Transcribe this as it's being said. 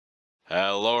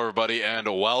Hello everybody and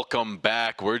welcome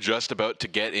back. We're just about to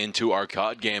get into our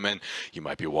COD game, and you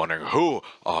might be wondering who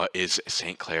is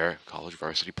St. Clair College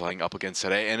Varsity playing up against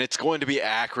today, and it's going to be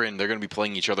Akron. They're going to be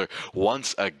playing each other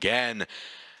once again,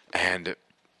 and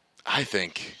I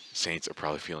think Saints are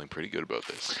probably feeling pretty good about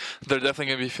this. They're definitely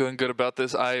going to be feeling good about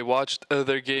this. I watched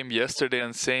their game yesterday,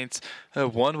 and Saints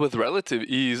won with relative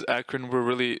ease. Akron were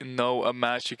really a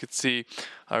match. You could see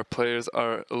our players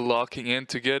are locking in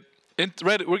to get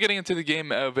we're getting into the game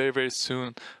very, very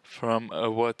soon from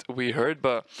what we heard,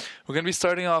 but we're going to be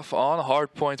starting off on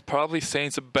hard points, probably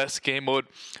Saints' best game mode.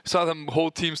 Saw them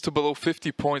hold teams to below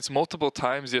 50 points multiple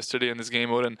times yesterday in this game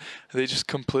mode, and they just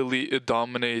completely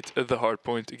dominate the hard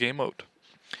point game mode.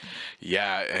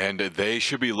 Yeah, and they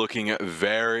should be looking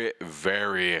very,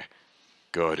 very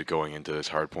good going into this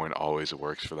hard point. Always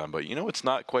works for them, but you know it's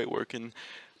not quite working,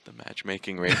 the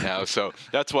matchmaking right now, so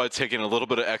that's why it's taking a little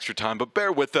bit of extra time, but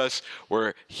bear with us.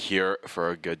 We're here for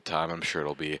a good time. I'm sure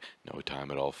it'll be no time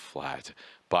at all flat,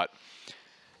 but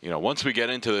you know, once we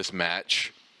get into this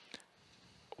match,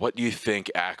 what do you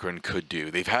think Akron could do?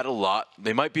 They've had a lot.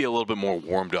 They might be a little bit more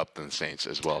warmed up than the Saints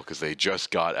as well, because they just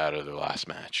got out of their last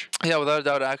match. Yeah, without a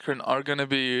doubt, Akron are going to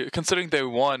be, considering they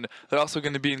won, they're also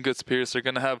going to be in good spirits. They're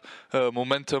going to have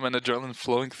momentum and adrenaline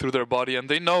flowing through their body, and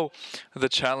they know the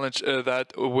challenge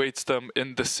that awaits them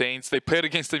in the Saints. They played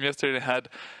against them yesterday and had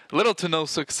little to no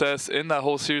success in that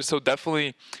whole series, so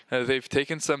definitely they've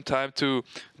taken some time to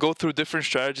go through different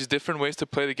strategies, different ways to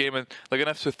play the game, and they're going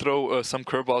to have to throw some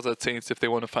curveballs at Saints if they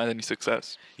want to find any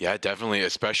success. Yeah, definitely,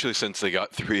 especially since they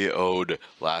got 3-0'd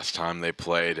last time they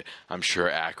played. I'm sure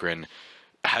Akron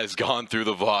has gone through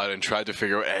the VOD and tried to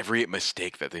figure out every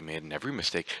mistake that they made and every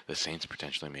mistake the Saints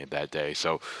potentially made that day.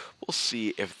 So we'll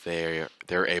see if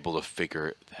they're able to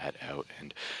figure that out.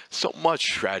 And so much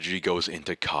strategy goes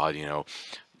into COD, you know.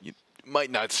 It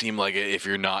might not seem like it if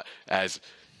you're not as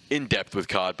in-depth with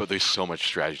COD, but there's so much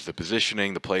strategy. The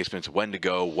positioning, the placements, when to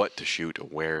go, what to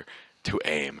shoot, where to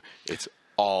aim. It's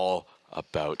all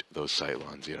about those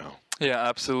sightlines, you know. Yeah,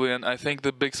 absolutely, and I think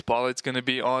the big spotlight's going to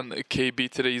be on KB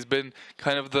today. He's been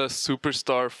kind of the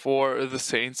superstar for the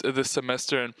Saints this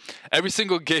semester, and every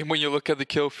single game when you look at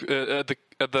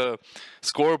the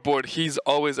scoreboard, he's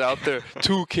always out there.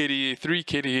 2 KDA, 3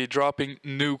 KDA, dropping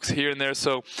nukes here and there.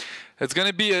 So it's going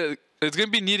to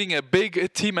be needing a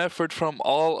big team effort from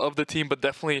all of the team, but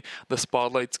definitely the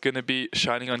spotlight's going to be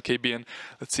shining on KB, and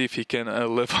let's see if he can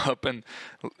live up and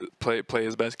play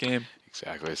his best game.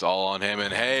 Exactly, it's all on him,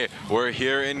 and hey, we're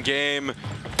here in game.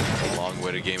 The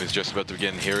long-awaited game is just about to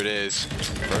begin. Here it is.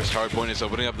 First hard point is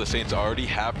opening up. The Saints already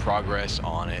have progress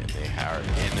on it. They are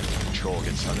in control.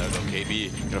 Gets stunned out though. KB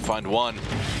gonna find one,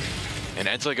 and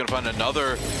Ensley gonna find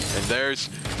another, and there's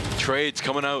trades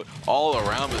coming out all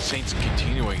around, but the Saints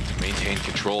continuing to maintain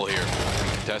control here.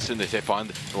 Contestant, they find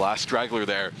the last straggler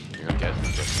there. You're gonna get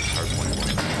just a hard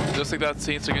point. Just like that,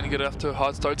 Saints are gonna get off to a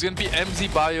hot start. It's gonna be MZ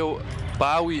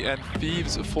Bowie and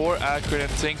Thieves for Akron,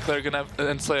 and St. Clair gonna have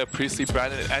Ensley, Priestley,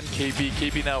 Brandon, and KB.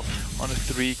 KB now on a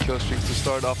 3 kill streak to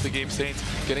start off the game. Saints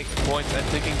getting points and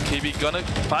taking KB. Gonna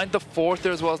find the 4th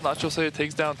there as well as Nacho Slayer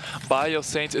takes down Bio.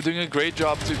 Saints are doing a great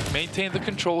job to maintain the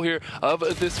control here of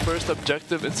this first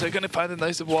objective. And so they're gonna find a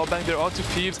nice wall bang there onto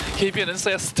Thieves. KB and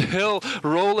Ensley are still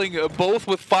rolling, both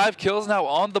with 5 kills now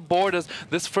on the board, as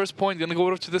this first point gonna go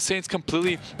over to the Saints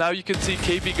completely. Now you can see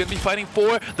KB gonna be fighting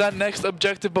for that next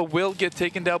objective, but will get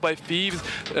taken down by Thieves.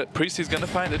 Priestley's gonna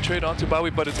find a trade onto Bowie,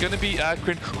 but it's gonna be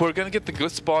Akron who are gonna get the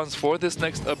good spawns for this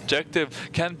next objective.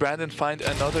 Can Brandon find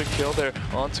another kill there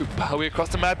onto Bowie across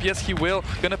the map? Yes, he will.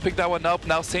 Gonna pick that one up.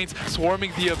 Now Saints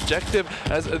swarming the objective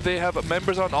as they have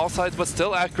members on all sides, but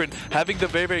still Akron having the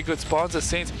very, very good spawns. The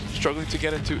Saints struggling to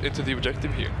get into the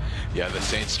objective here. Yeah, the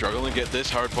Saints struggling to get this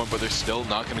hard point, but they're still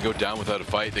not gonna go down without a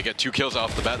fight. They get 2 kills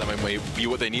off the bat. That might be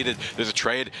what they needed. There's a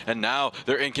trade, and now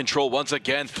they're in control once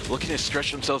again, looking to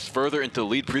stretch themselves further into the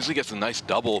lead. Priestley gets a nice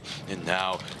double, and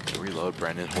now to reload.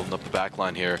 Brandon holding up the back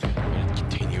line here. And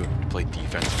continue to play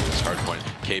defense for this hard point.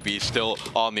 KB still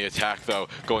on the attack though,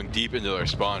 going deep into their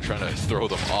spawn, trying to throw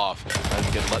them off.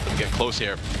 Let them get close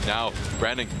here. Now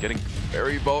Brandon getting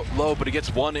very low, but he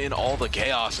gets one in all the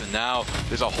chaos, and now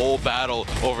there's a whole battle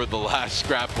over the last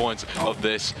scrap points of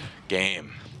this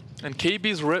game. And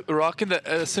KB's rocking the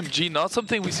SMG, not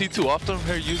something we see too often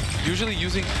here, usually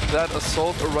using that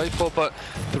assault rifle, but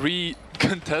 3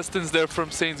 contestants there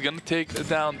from Saints. Gonna take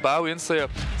down Bowie and Slayer.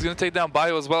 He's gonna take down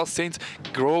Bio as well. Saints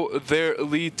grow their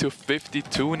lead to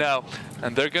 52 now.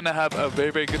 And they're gonna have a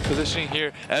very, very good positioning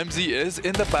here. MZ is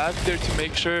in the back there to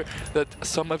make sure that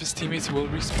some of his teammates will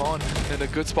respawn in a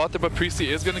good spot there. But Priestley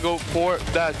is gonna go for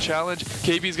that challenge.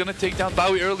 KB is gonna take down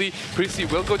Bowie early. Priestley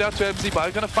will go down to MZ.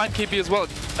 Bowie gonna find KB as well.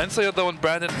 And Slayer though and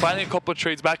Brandon finding a couple of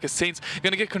trades back as Saints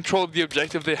gonna get control of the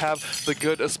objective. They have the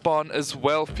good spawn as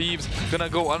well. Thieves gonna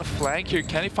go on a flank here.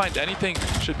 Can he find anything?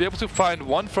 Should be able to find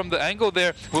one from the angle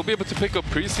there. We'll be able to pick up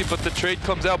Priestley, but the trade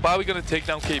comes out. Bowie gonna take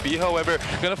down KB, however.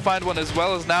 Gonna find one as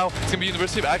well as now. It's gonna be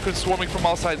University of Akron swarming from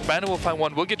all sides. Brandon will find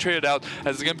one. Will get traded out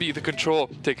as it's gonna be the control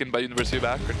taken by University of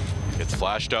Akron. Gets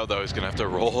flashed out though. He's gonna have to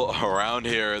roll around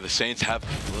here. The Saints have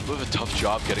a little bit of a tough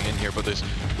job getting in here, but there's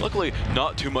luckily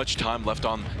not too much time left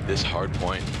on this hard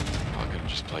point. I'm gonna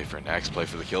just play for next, play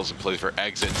for the kills, and play for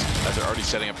exits as they're already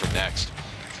setting up for next.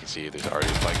 See, there's already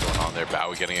a fight going on there.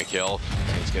 Bowie getting a kill.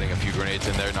 He's getting a few grenades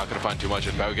in there. Not going to find too much.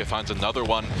 And Bowie finds another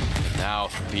one. And now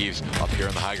Thieves up here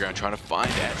on the high ground trying to find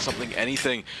something,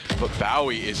 anything. But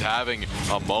Bowie is having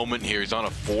a moment here. He's on a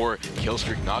 4-kill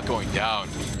streak, not going down.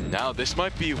 Now this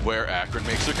might be where Akron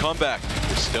makes their comeback.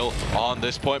 They're still on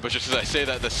this point, but just as I say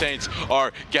that, the Saints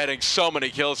are getting so many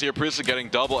kills here. Priestley getting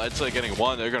double, Edsel getting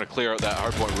one. They're going to clear out that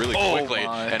hard point really quickly.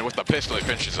 And with the pistol, he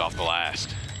finishes off the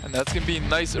last. And that's going to be a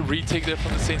nice retake there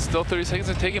from the Saints. Still 30 seconds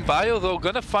and taking Bio though.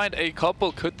 Going to find a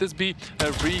couple. Could this be a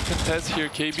recontest here?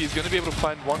 KB is going to be able to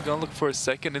find one. Going to look for a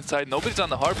second inside. Nobody's on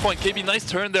the hard point. KB, nice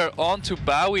turn there onto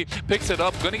Bowie. Picks it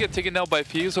up. Going to get taken down by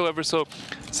Thieves, however. So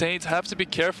Saints have to be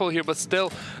careful here, but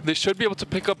still they should be able to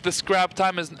pick up the scrap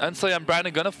time as Ensley and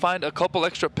Brandon going to find a couple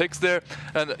extra picks there.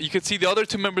 And you can see the other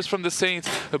two members from the Saints,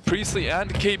 Priestley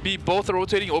and KB, both are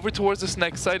rotating over towards this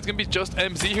next side. It's going to be just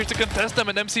MZ here to contest them,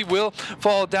 and MC will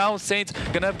fall down. Saints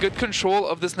gonna have good control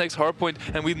of this next hardpoint,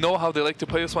 and we know how they like to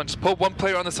play this one. Just put one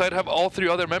player on the side, have all three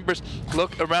other members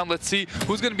look around. Let's see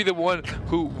who's gonna be the one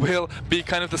who will be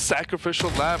kind of the sacrificial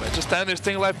lamb and just stand there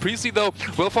staying alive. Priestley though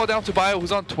will fall down to Bio,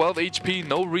 who's on 12 HP.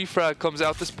 No refrag comes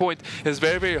out. This point is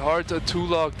very, very hard to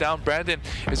lock down. Brandon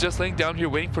is just laying down here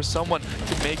waiting for someone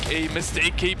to make a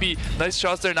mistake. KB, nice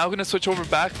shots there. Now gonna switch over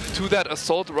back to that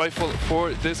assault rifle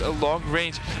for this long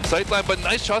range sightline, but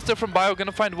nice shots there from Bio.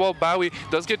 Gonna find wall. Bowie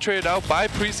does get traded out by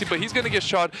Priestley, but he's gonna get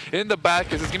shot in the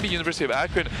back as it's gonna be University of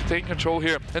Akron taking control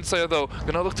here. And Slayer though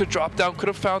gonna look to drop down. Could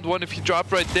have found one if he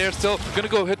dropped right there. Still gonna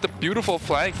go hit the beautiful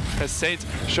flank as Saints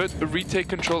should retake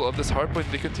control of this hardpoint.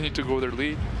 They continue to grow their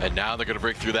lead. And now they're gonna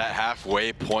break through that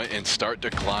halfway point and start to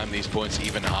climb these points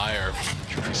even higher.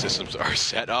 Trophy systems are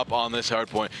set up on this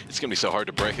hardpoint. It's gonna be so hard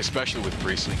to break, especially with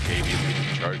Priestley and KB leading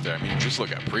the charge there. I mean, just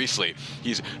look at Priestley.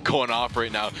 He's going off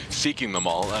right now, seeking them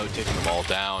all out, taking them all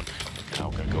down. Now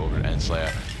we're gonna go over to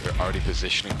Enslayer. They're already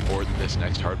positioning for this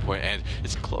next hardpoint, and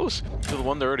it's close to the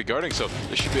one they're already guarding, so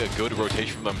this should be a good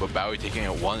rotation for them. But Bowie taking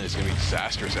out one is gonna be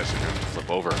disastrous as they're gonna flip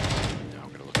over. Now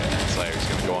we're gonna look at Enslayer. He's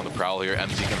gonna go on the prowl here.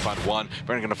 MZ gonna find one,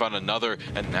 Brandon gonna find another,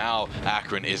 and now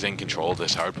Akron is in control of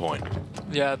this hardpoint.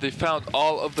 Yeah, they found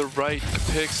all of the right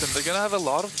picks, and they're gonna have a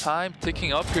lot of time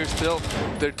ticking up here still.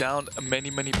 They're down many,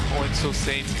 many points, so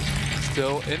Saints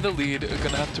still in the lead.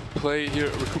 Gonna have to play here.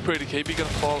 Recuperated. KB gonna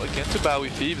fall again to Bowie.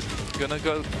 Thieves gonna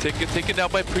go taken down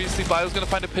by Priestley. Bio's gonna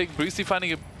find a pick. Priestley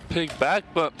finding a pick back,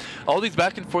 but all these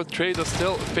back and forth trades are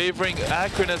still favoring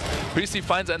Akron as Priestley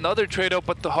finds another trade out,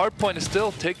 but the hard point is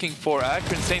still ticking for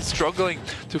Akron. Saints struggling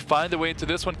to find a way into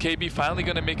this one. KB finally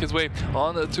gonna make his way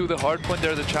on to the hard point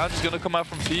there. The challenge is gonna come out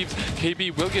from Thieves.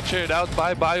 KB will get traded out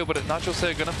by Bio, but Nacho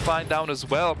Slayer gonna find down as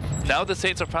well. Now the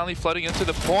Saints are finally flooding into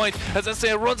the point as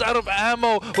Slayer runs out of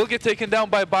ammo. Will get taken down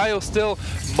by Bio. Still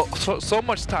so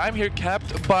much time here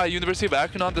capped by University of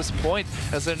Akron on this point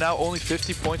as they're now only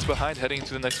 50 points behind heading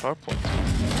into the next hard point.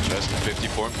 Just 50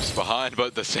 points behind,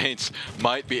 but the Saints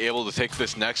might be able to take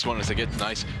this next one as they get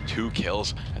nice 2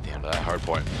 kills at the end of that hard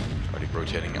point. Already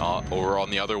rotating over on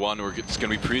the other one. It's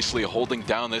going to be Priestley holding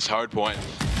down this hard point.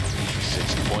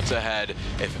 60 points ahead.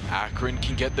 If Akron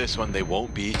can get this one, they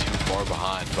won't be too far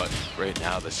behind. But right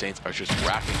now, the Saints are just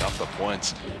racking up the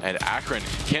points, and Akron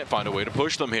can't find a way to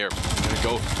push them here. They're going to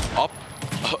go up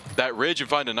that ridge and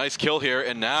find a nice kill here,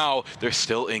 and now they're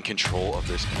still in control of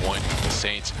this point. The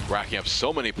Saints racking up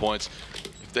so many points.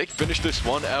 If they finish this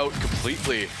one out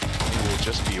completely, they will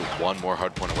just be one more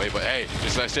hard point away. But hey,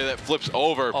 just as I say, that flips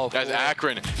over as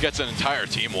Akron gets an entire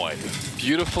team wipe.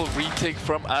 Beautiful retake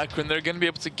from Akron. They're going to be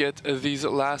able to get these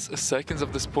last seconds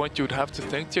of this point. You would have to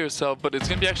think to yourself, but it's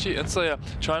going to be actually Inslaya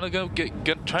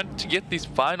trying to get these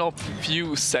final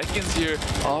few seconds here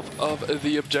off of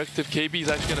the objective. KB is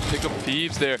actually going to pick up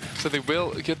Thieves there, so they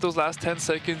will get those last 10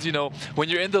 seconds. You know, when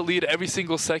you're in the lead, every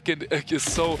single second is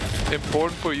so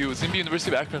important for you. It's going to be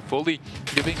University of Akron fully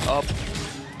giving up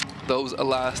those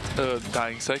last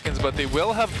dying seconds, but they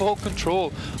will have full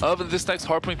control of this next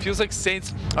hardpoint. Feels like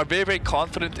Saints are very, very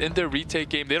confident in their retake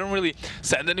game. They don't really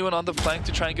send anyone on the flank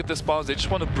to try and get the spawns. They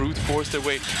just want to brute force their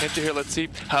way into here. Let's see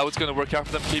how it's going to work out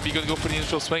for them. KB going to go for the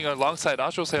initial swing alongside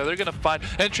Astro Slayer. They're going to find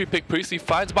entry pick. Priestley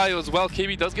finds Bio as well.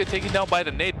 KB does get taken down by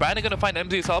the nade. Brandon going to find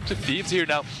MZ. It's up to Thieves here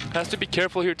now. Has to be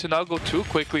careful here to not go too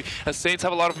quickly, as Saints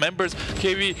have a lot of members.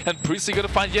 KB and Priestley going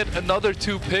to find yet another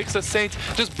 2 picks, as Saints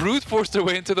just brute force their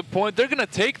way into the point. They're going to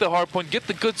take the hard point, get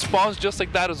the good spawns just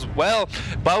like that as well.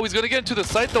 Bowie's going to get into the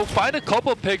site though, find a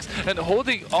couple picks and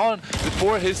holding on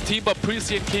for his team, but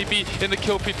Priestley and KB in the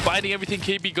kill feed, finding everything.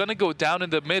 KB going to go down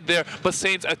in the mid there, but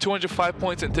Saints at 205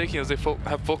 points and taking as they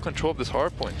have full control of this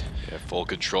hard point. Yeah, full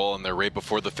control, and they're right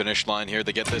before the finish line here.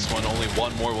 They get this one, only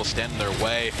one more will stand in their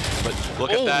way, but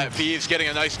look at that. Thieves getting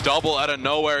a nice double out of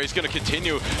nowhere. He's going to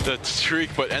continue the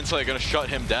streak, but Ensley going to shut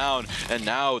him down, and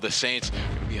now the Saints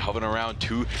be hovering around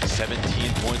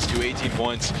 217 points, 218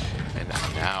 points, and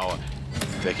now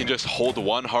they can just hold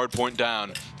one hard point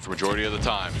down for majority of the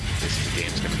time. This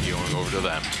game's going to be going over to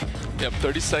them. Yep,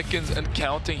 30 seconds and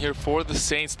counting here for the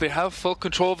Saints. They have full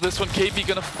control of this one. KB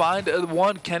gonna find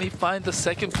one. Can he find the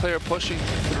second player pushing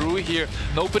through here?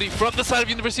 Nobody from the side of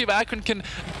University of Akron can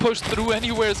push through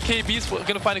anywhere, as KB's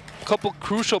gonna find a couple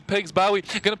crucial picks. Bowie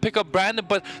gonna pick up Brandon,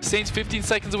 but Saints 15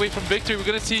 seconds away from victory. We're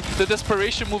gonna see the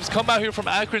desperation moves come out here from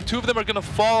Akron. 2 of them are gonna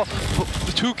fall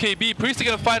to KB. Priestley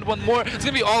gonna find one more. It's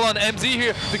gonna be all on MZ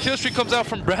here. The kill streak comes out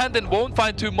from Brandon. Won't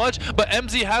find too much, but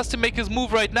MZ has to make his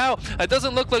move right now. It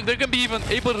doesn't look like they're gonna be even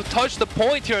able to touch the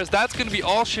point here, as that's going to be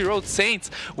all she wrote. Saints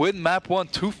win map 1,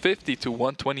 250 to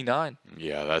 129.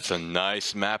 Yeah, that's a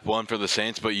nice map 1 for the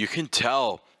Saints, but you can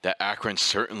tell that Akron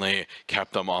certainly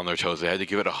kept them on their toes. They had to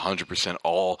give it 100%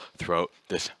 all throughout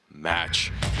this match.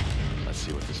 Let's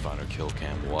see what this final kill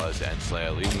cam was.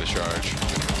 Enslaya leading the charge.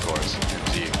 Of course,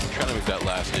 MZ trying to make that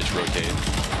last ditch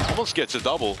rotate. Almost gets a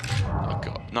double.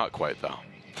 Not quite though.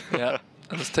 Yeah.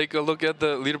 Let's take a look at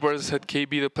the leaderboard. As I said,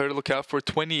 KB, the player to look out for,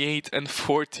 28 and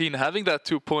 14. Having that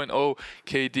 2.0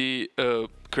 KD,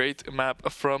 great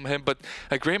map from him, but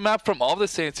a great map from all the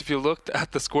Saints. If you looked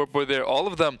at the scoreboard there, all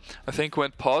of them, I think,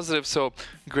 went positive. So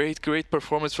great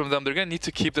performance from them. They're going to need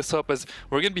to keep this up, as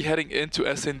we're going to be heading into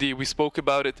S&D. We spoke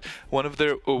about it, one of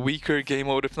their weaker game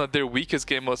mode, if not their weakest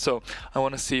game mode. So I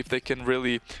want to see if they can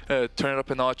really turn it up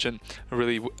a notch and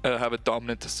really have a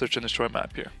dominant search and destroy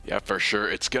map here. Yeah, for sure.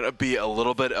 It's going to be a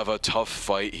little bit of a tough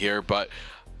fight here, but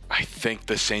I think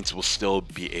the Saints will still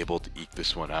be able to eke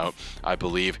this one out. I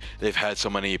believe they've had so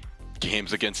many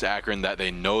games against Akron that they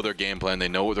know their game plan, they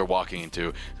know what they're walking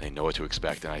into, they know what to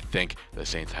expect, and I think the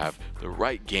Saints have the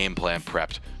right game plan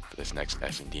prepped for this next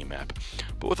S&D map.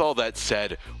 But with all that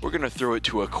said, we're going to throw it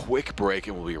to a quick break,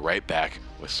 and we'll be right back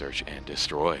with Search and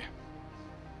Destroy.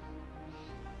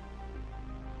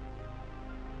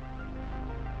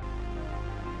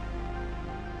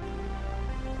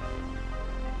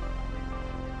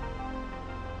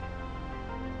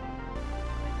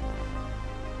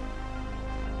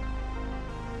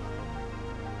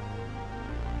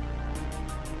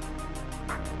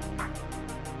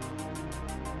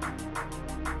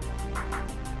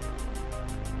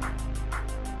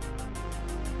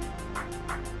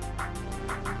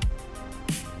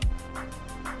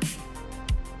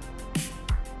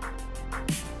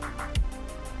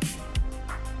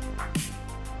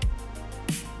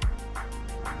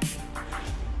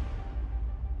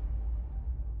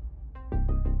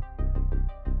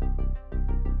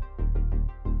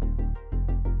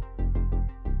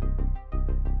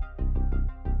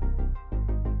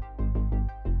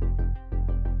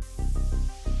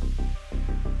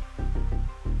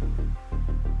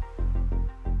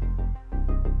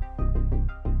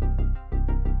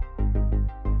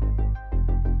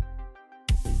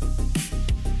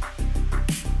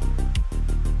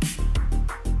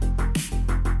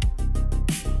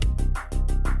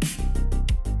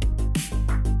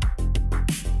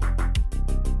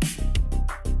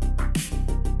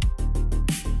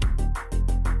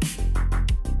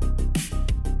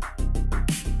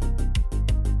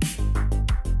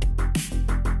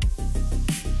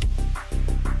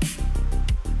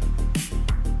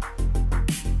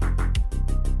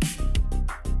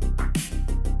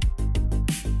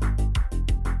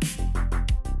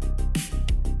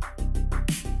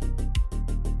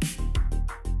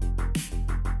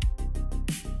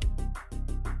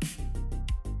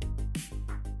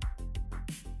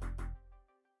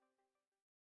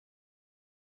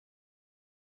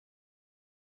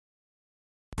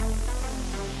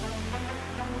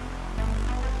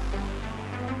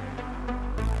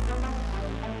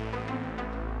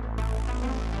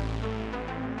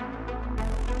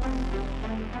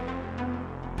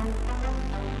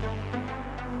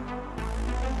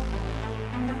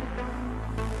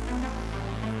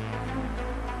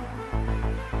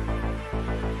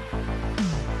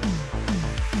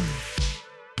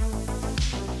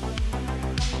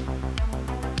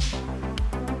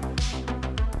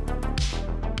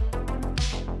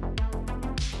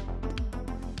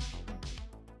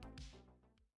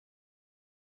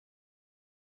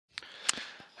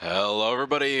 Hello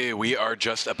everybody, we are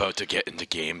just about to get into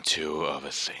game 2 of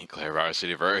a St. Clair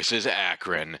Varsity versus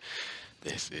Akron.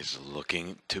 This is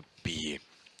looking to be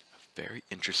a very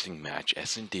interesting match.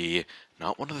 S&D,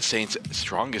 not one of the Saints'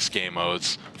 strongest game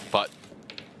modes, but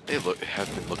they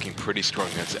have been looking pretty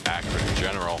strong against Akron in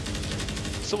general.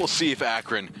 So we'll see if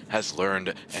Akron has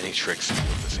learned any tricks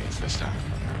with the Saints this time.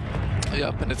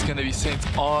 Yep, and it's going to be Saints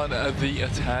on the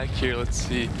attack here. Let's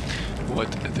see what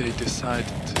they decide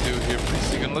to do here.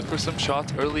 Priestley going to look for some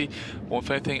shots early. Won't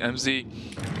find anything.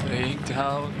 MZ laying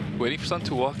down, waiting for someone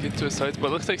to walk into his sights. But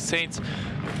it looks like Saints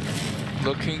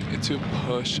looking to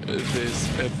push this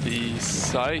B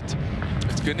site.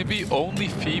 It's going to be only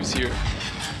Thieves here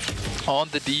on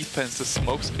the defense. The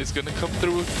smokes is going to come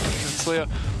through. Slayer,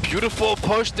 beautiful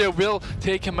push there, will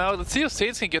take him out. Let's see if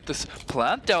Saints can get this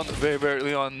plant down very, very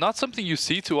early on. Not something you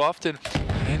see too often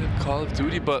in Call of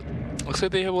Duty, but looks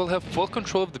like they will have full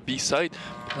control of the B site.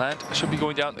 Plant should be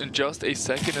going down in just a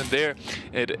second, and there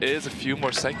it is, a few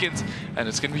more seconds, and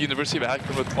it's going to be University of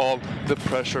Akron with all the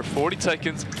pressure. 40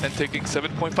 seconds and taking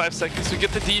 7.5 seconds to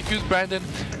get the defuse. Brandon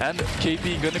and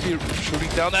KP going to be shooting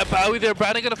down at Bowie there.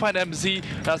 Brandon going to find MZ.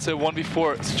 That's a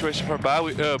 1v4 situation for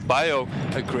Bowie, Bio.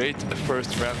 A great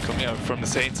first round coming out from the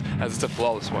Saints, as it's a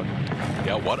flawless one.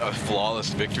 Yeah, what a flawless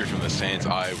victory from the Saints.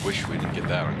 I wish we didn't get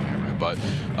that on camera,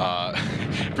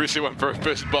 but Brucey went for a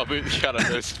fist bump. He got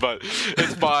a miss, but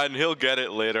it's fine. He'll get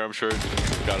it later. I'm sure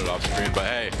he got it off screen. But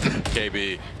hey,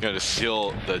 KB going to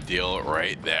seal the deal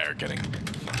right there, getting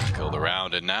killed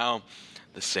around. And now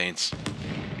the Saints,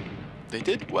 they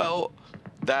did well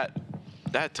that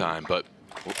time, but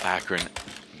will Akron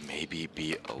maybe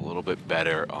be a little bit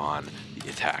better on the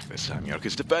attack this time? You know,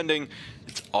 because defending,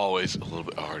 it's always a little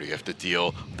bit harder. You have to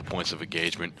deal with the points of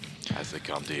engagement as they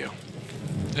come to you.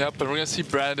 Yep, but we're going to see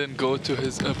Brandon go to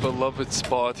his beloved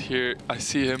spot here. I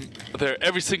see him there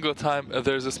every single time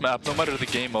there's this map, no matter the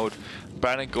game mode.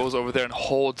 Brandon goes over there and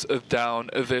holds down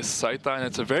this sightline.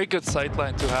 It's a very good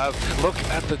sightline to have. Look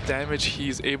at the damage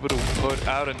he's able to put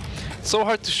out, and it's so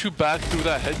hard to shoot back through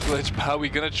that head glitch. Bowie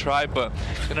gonna try, but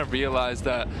gonna realize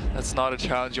that that's not a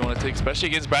challenge you want to take, especially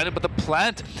against Brandon. But the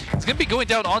plant is gonna be going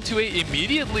down onto A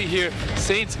immediately here.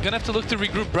 Saints gonna have to look to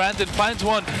regroup. Brandon finds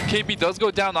one. KB does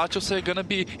go down. Nacho gonna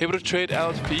be able to trade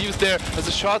out Thieves there as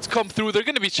the shots come through. They're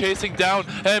gonna be chasing down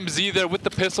MZ there with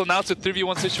the pistol. Now it's a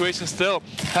 3v1 situation still.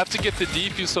 Have to get the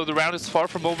defuse, so the round is far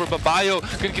from over. But Bio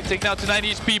gonna get taken out to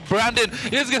 90 HP. Brandon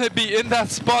is gonna be in that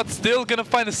spot, still gonna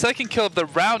find the second kill of the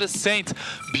round. Is Saints.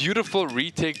 Beautiful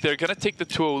retake there. Gonna take the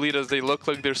 2-0 lead as they look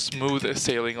like they're smooth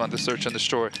sailing on the search and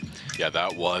destroy. Yeah,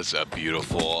 that was a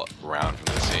beautiful round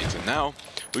from the Saints. And now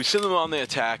we've seen them on the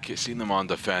attack, seen them on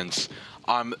defense.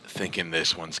 I'm thinking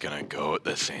this one's gonna go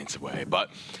the Saints' way, but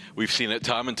we've seen it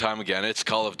time and time again. It's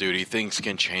Call of Duty. Things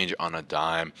can change on a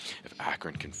dime. If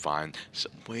Akron can find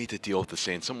some way to deal with the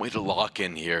Saints, some way to lock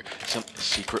in here, some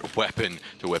secret weapon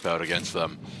to whip out against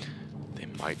them, they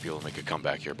might be able to make a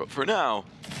comeback here. But for now,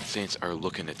 Saints are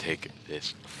looking to take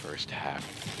this first half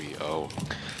 3-0.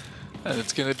 And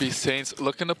it's going to be Saints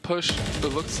looking to push.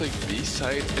 It looks like B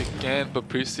side again, but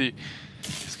Priestley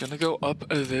is going to go up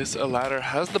this ladder.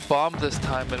 Has the bomb this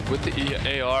time, and with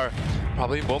the AR,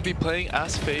 probably won't be playing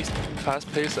as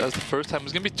fast-paced as the first time.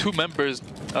 There's going to be two members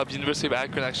of University of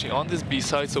Akron actually on this B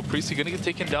side, so Priestley going to get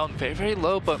taken down very, very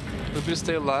low, but he'll be to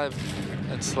stay alive.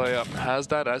 And Slayer has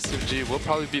that SMG, will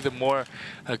probably be the more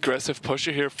aggressive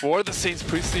pusher here for the Saints.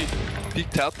 Priestley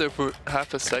peeked out there for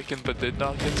half a second, but did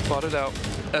not get spotted out.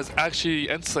 As actually,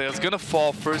 and Slayer's gonna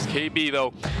fall first. KB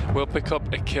though will pick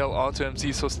up a kill onto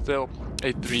MZ, so still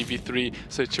a 3v3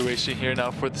 situation here now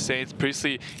for the Saints.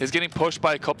 Priestley is getting pushed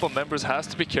by a couple of members, has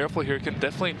to be careful here, can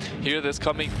definitely hear this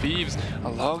coming. Thieves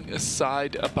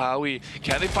alongside Bowie.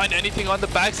 Can they find anything on the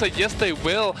backside? Yes, they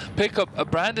will. Pick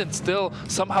up Brandon still.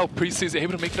 Somehow Priestley is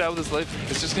able to make it out of his life.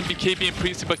 It's just going to be KB and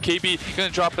Priestley, but KB going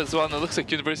to drop as well, and it looks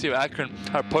like University of Akron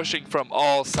are pushing from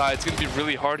all sides. It's going to be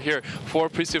really hard here for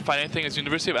Priestley to find anything, as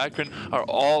University of Akron are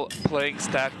all playing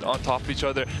stacked on top of each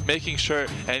other, making sure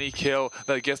any kill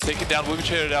that gets taken down will be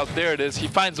traded out. There it is. He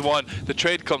finds one. The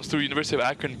trade comes through. University of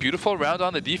Akron. Beautiful round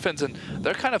on the defense, and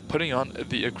they're kind of putting on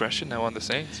the aggression now on the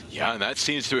Saints. Yeah, and that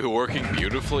seems to be working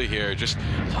beautifully here. Just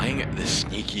playing the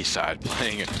sneaky side,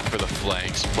 playing it for the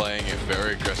flanks, playing it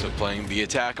very aggressive, playing the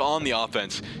attack on the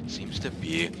offense seems to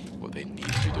be what they need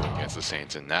to be doing against the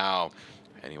Saints. And now,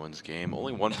 anyone's game,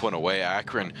 only 1 point away.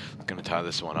 Akron going to tie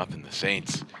this one up, and the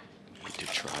Saints need to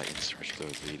try and stretch their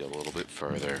lead a little bit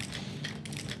further.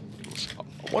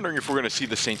 I'm wondering if we're going to see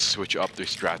the Saints switch up their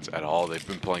strats at all. They've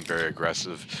been playing very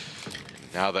aggressive.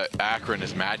 Now that Akron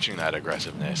is matching that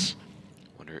aggressiveness,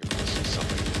 I wonder if this is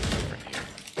something different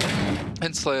here.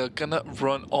 And Slayer gonna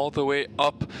run all the way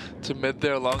up to mid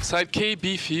there alongside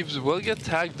KB. Thieves will get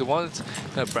tagged once.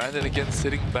 Brandon again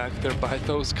sitting back there by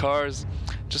those cars,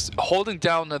 just holding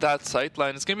down that sight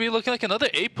line. It's gonna be looking like another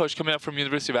A push coming out from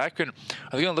University of Akron.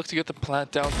 Are they gonna look to get the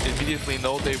plant down immediately?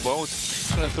 No, they won't.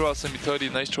 Gonna throw out some utility,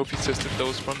 nice trophy system,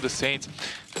 those from the Saints.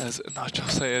 As Nacho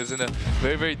Slayer is in a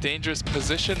very, very dangerous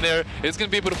position there. Is gonna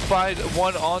be able to find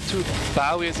one onto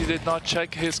Bowie as he did not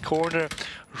check his corner.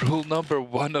 Rule number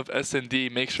 1 of S&D,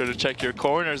 make sure to check your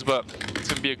corners, but it's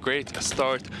going to be a great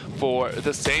start for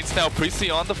the Saints. Now, Priestley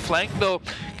on the flank, though,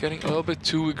 getting a little bit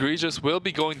too egregious, will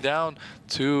be going down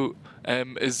to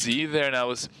Z there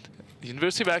now. As the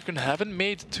University of Akron haven't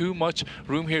made too much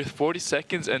room here, 40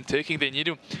 seconds and ticking. They need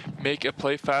to make a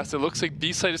play fast. It looks like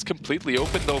B side is completely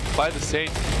open, though, by the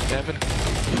Saints. They haven't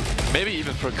maybe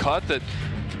even forgot that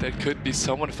there could be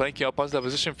someone flanking up onto that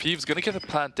position. Thieves gonna get the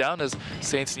plant down as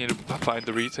Saints need to find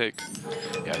the retake.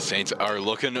 Yeah, Saints are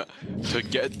looking to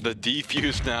get the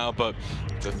defuse now, but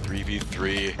it's a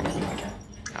 3v3.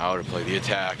 Now to play the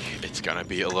attack, it's gonna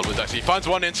be a little bit dicey. He finds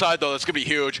one inside though, that's gonna be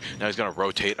huge. Now he's gonna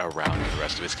rotate around the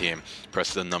rest of his team,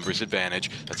 press the numbers advantage.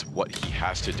 That's what he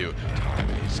has to do. Time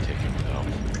is ticking though.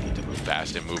 They need to move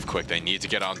fast and move quick. They need to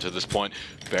get onto this point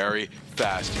very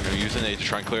fast. You're gonna use an A to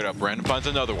try and clear it up. Brandon finds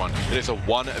another one. It is a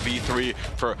 1v3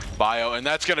 for Bio, and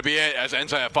that's gonna be it as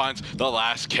Ensaya finds the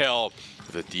last kill.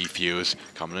 The defuse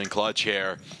coming in clutch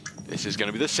here. This is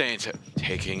gonna be the Saints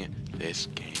taking this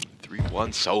game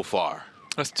 3-1 so far.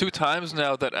 That's 2 times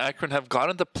now that Akron have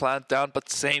gotten the plant down, but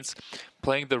Saints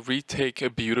playing the retake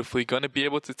beautifully. Going to be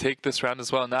able to take this round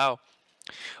as well. Now,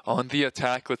 on the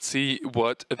attack, let's see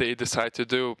what they decide to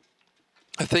do.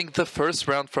 I think the first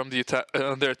round from the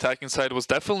on their attacking side was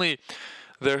definitely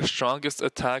their strongest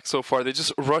attack so far. They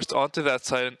just rushed onto that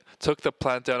side and took the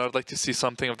plant down. I'd like to see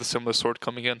something of the similar sort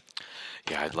coming in.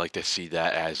 Yeah, I'd like to see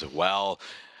that as well.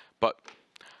 But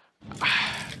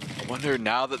I wonder,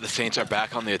 now that the Saints are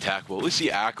back on the attack, will we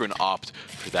see Akron opt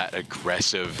for that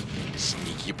aggressive,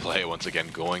 sneaky play once again,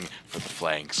 going for the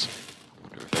flanks? I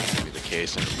wonder if that's going to be the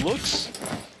case. And it looks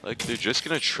like they're just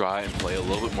going to try and play a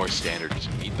little bit more standard,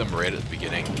 just meet them right at the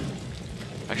beginning.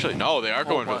 Actually, no, they are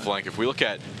going for the flank. If we look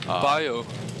at Bio.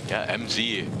 Yeah,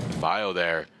 MZ, Bio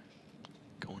there,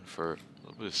 going for a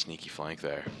little bit of sneaky flank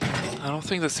there. I don't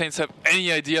think the Saints have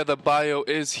any idea that Bio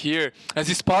is here. As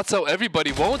he spots out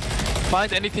everybody, won't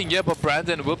find anything yet, but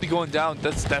Brandon will be going down.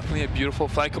 That's definitely a beautiful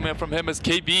flank coming up from him as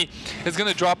KB is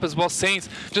going to drop as well. Saints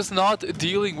just not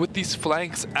dealing with these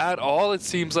flanks at all, it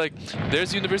seems like.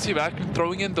 There's University of Akron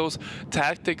throwing in those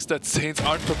tactics that Saints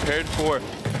aren't prepared for.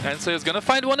 And so he's going to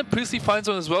find one, and Priestley finds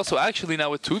one as well. So actually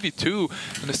now with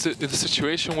 2v2 in a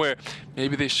situation where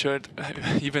maybe they should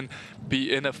even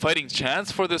be in a fighting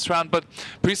chance for this round, but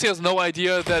Priestley has no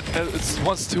idea that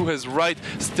once 2 is right.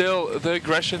 Still, the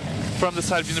aggression from the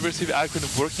side of University of Akron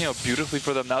working out beautifully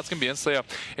for them. Now it's going to be Ensaya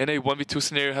in a 1v2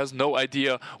 scenario, has no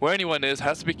idea where anyone is,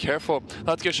 has to be careful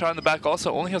not to get shot in the back.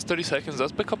 Also, only has 30 seconds,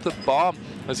 does pick up the bomb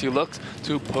as he looks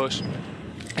to push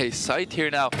a site here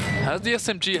now. Has the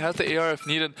SMG, has the AR if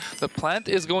needed. The plant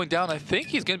is going down. I think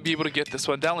he's going to be able to get this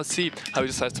one down. Let's see how he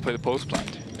decides to play the post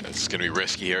plant. It's going to be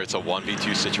risky here. It's a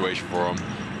 1v2 situation for him.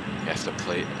 He has to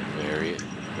play it very,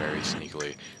 very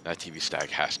sneakily. That TV stack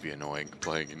has to be annoying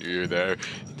playing in your ear there.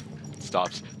 It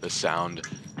stops the sound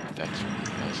effects from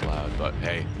being as loud, but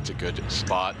hey, it's a good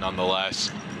spot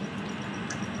nonetheless.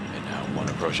 And now one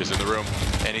approaches in the room,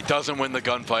 and he doesn't win the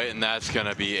gunfight, and that's going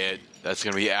to be it. That's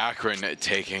going to be Akron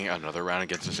taking another round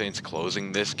against the Saints,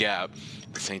 closing this gap.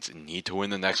 The Saints need to win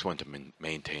the next one to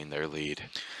maintain their lead.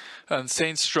 And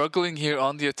Saints struggling here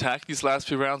on the attack these last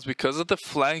few rounds because of the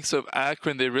flanks of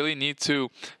Akron. They really need to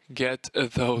get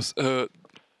those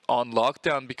on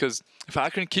lockdown, because if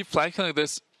Akron keep flanking like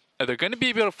this, they're going to be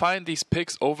able to find these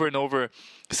picks over and over.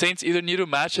 Saints either need to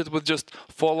match it with just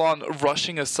full-on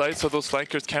rushing a site so those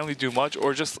flankers can't really do much,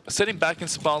 or just sitting back and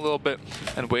spawn a little bit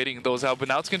and waiting those out. But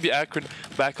now it's going to be Akron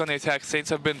back on the attack. Saints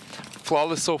have been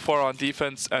flawless so far on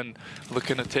defense and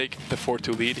looking to take the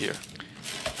 4-2 lead here.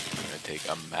 Going to take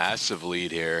a massive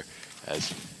lead here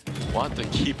as want to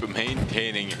keep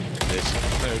maintaining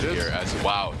this here. As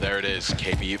wow, there it is.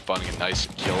 KB finding a nice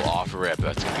kill off a rip.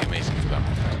 That's going to be amazing for them.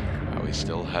 He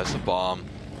still has the bomb,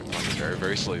 very,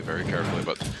 very slowly, very carefully,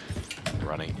 but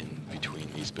running in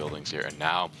between these buildings here. And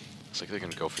now, looks like they're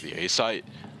going to go for the A site.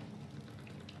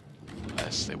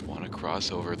 Yes, they want to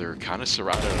cross over. They're kind of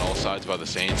surrounded on all sides by the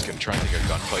Saints. Going to try and take a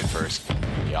gunfight first.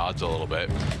 The odds a little bit.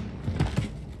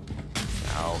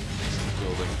 Now,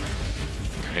 building.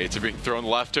 Grenades are being thrown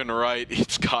left and right.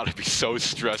 It's got to be so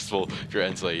stressful if you're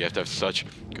Ensley. You have to have such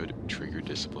good trigger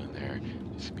discipline there.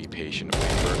 Just be patient, wait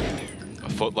for a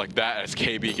foot like that as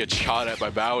KB gets shot at by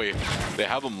Bowie. They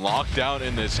have him locked down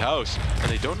in this house,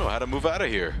 and they don't know how to move out of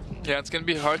here. Yeah, it's going to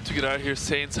be hard to get out of here.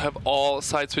 Saints have all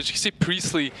side switch. You see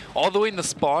Priestley all the way in the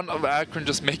spawn of Akron,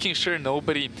 just making sure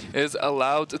nobody is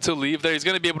allowed to leave there. He's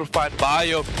going to be able to find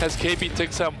Bio as KB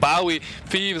takes out Bowie.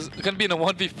 Thieves going to be in a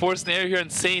 1v4 scenario here,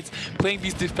 and Saints playing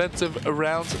these defensive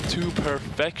rounds to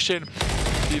perfection.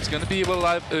 Thieves going to be able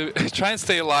to try and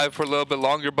stay alive for a little bit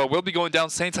longer, but will be going down.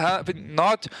 Saints have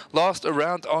not lost a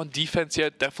round on defense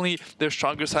yet. Definitely their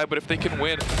stronger side, but if they can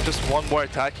win just one more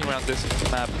attacking round,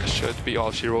 this map should be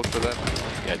all she wrote for them.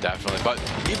 Yeah, definitely. But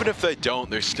even if they don't,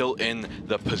 they're still in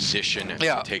the position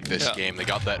to take this game. They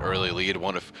got that early lead.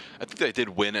 I think they did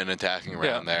win an attacking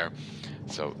round there.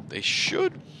 So they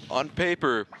should, on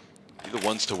paper, be the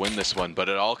ones to win this one. But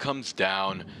it all comes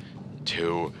down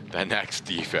to the next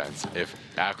defense. If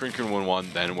Akron can win one,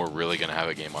 then we're really going to have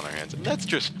a game on our hands. And that's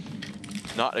just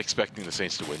not expecting the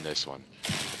Saints to win this one.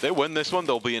 If they win this one,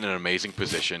 they'll be in an amazing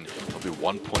position. They'll be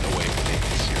 1 point away from taking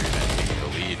the series and taking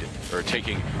the lead, or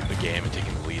taking the game and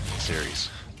taking the lead in the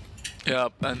series. Yeah,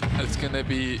 and it's going to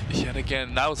be, yet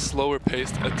again, now slower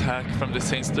paced attack from the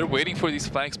Saints. They're waiting for these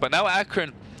flanks, but now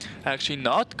Akron actually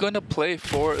not going to play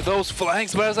for those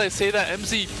flanks. But as I say that,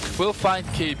 MZ will find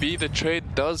KB. The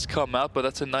trade does come out, but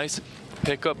that's a nice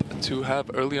pickup to have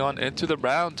early on into the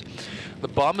round. The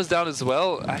bomb is down as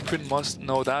well. Akron must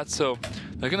know that, so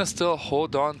they're going to still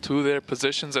hold on to their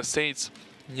positions as Saints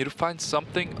need to find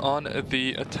something on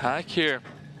the attack here.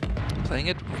 Playing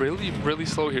it really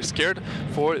slow here. Scared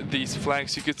for these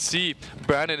flanks. You could see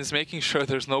Brandon is making sure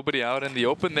there's nobody out in the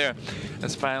open there.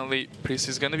 As finally,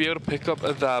 Priestley is going to be able to pick up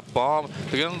that bomb.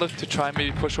 They're going to look to try and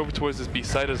maybe push over towards this B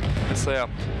side as Slaya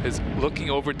is looking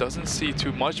over, doesn't see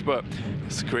too much, but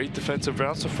it's a great defensive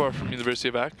round so far from University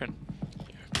of Akron.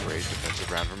 Great defensive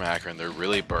round from Akron. They're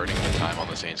really burning the time on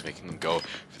the Saints, making them go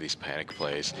for these panic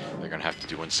plays. They're going to have to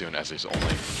do one soon as there's only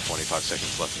 25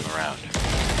 seconds left in the round.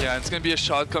 Yeah, it's going to be a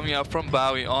shot coming out from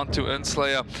Bowie onto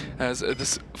Unslaya as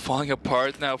this falling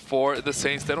apart now for the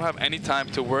Saints. They don't have any time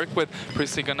to work with.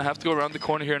 Priestley going to have to go around the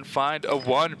corner here and find a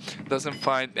one. Doesn't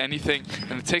find anything,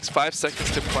 and it takes 5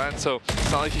 seconds to plant, so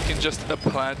it's not like he can just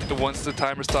plant once the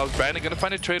timer stops. Brandon going to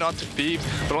find a trade onto Thieves,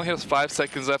 but only has 5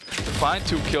 seconds left to find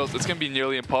 2 kills. It's going to be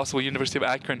nearly impossible. University of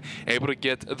Akron able to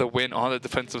get the win on the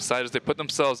defensive side as they put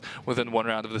themselves within 1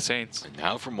 round of the Saints. And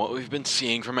now from what we've been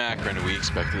seeing from Akron, we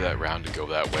expected that round to go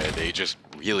that way. They just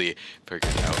really figured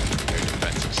out their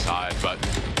defensive side, but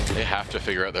they have to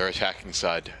figure out their attacking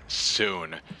side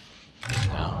soon.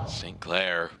 Now, St.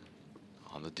 Clair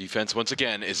on the defense once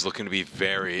again is looking to be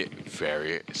very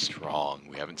strong.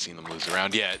 We haven't seen them lose a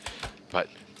round yet, but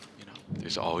you know,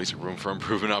 there's always room for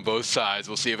improvement on both sides.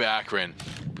 We'll see if Akron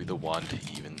will be the one to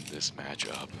even this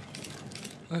matchup.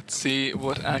 Let's see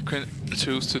what Akron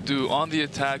choose to do on the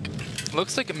attack.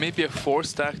 Looks like it may be a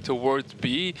 4-stack towards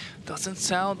B. Doesn't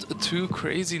sound too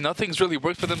crazy. Nothing's really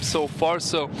worked for them so far,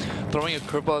 so throwing a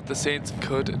curveball at the Saints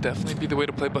could definitely be the way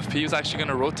to play. But Fee's actually going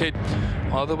to rotate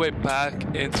all the way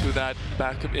back into that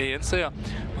back of A. And so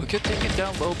will get taken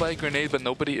down low by a grenade, but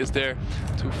nobody is there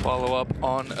to follow up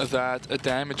on that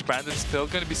damage. Brandon's still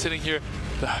going to be sitting here.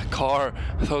 The car,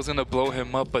 I thought was going to blow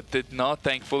him up, but did not,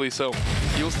 thankfully. So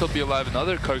he will still be alive.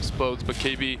 Another car explodes, but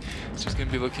KB is just going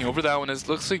to be looking over that one. It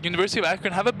looks like University of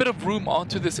Akron have a bit of room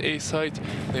onto this A site.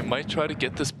 They might try to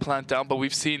get this plant down, but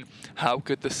we've seen how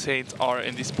good the Saints are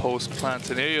in these post-plant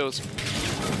scenarios.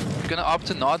 We're going to opt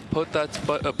to not put that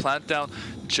plant down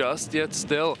just yet,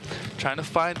 still trying to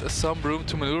find some room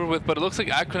to maneuver with, but it looks like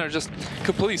Akron are just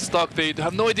completely stuck. They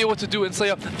have no idea what to do.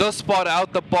 Inslaya does spot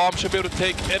out the bomb, should be able to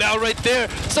take it out right there.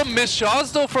 Some missed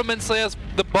shots though from Inslaya's.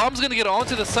 The bomb's going to get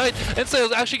onto the site.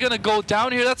 Inslaya's actually going to go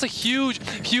down here. That's a huge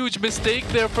mistake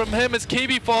there from him as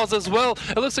KB falls as well.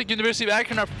 It looks like University of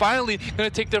Akron are finally going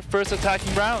to take their first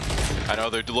attacking round. I know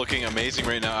they're looking amazing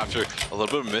right now after a little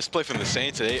bit of misplay from the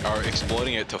Saints. They are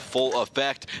exploiting it to full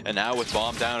effect, and now with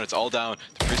bomb down, it's all down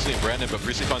to Priestley and Brandon,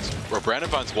 but Brandon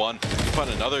finds one, he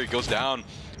finds another, he goes down,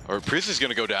 or Priestley's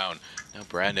gonna go down. Now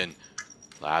Brandon,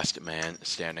 last man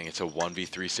standing. It's a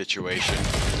 1v3 situation.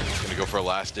 He's gonna go for a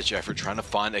last-ditch effort, trying to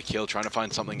find a kill, trying to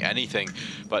find something, anything.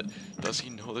 But does he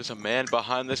know there's a man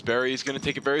behind this barrier? He's gonna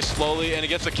take it very slowly, and he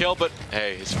gets a kill, but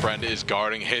hey, his friend is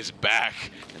guarding his back.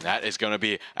 And that is gonna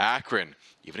be Akron,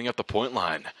 evening up the point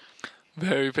line.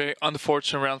 Very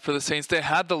unfortunate round for the Saints. They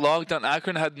had the lockdown.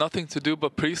 Akron had nothing to do,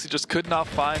 but Priestley just could not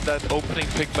find that opening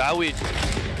pick. Bowie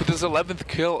with his 11th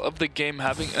kill of the game,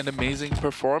 having an amazing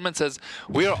performance as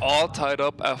we are all tied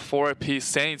up at 4 apiece.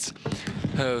 Saints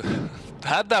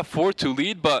had that 4-2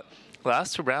 lead, but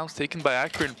last 2 rounds taken by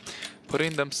Akron.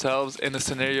 putting themselves in a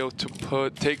scenario to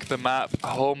take the map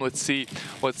home. Let's see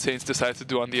what Saints decide to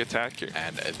do on the attack here.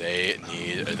 And they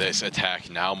need this attack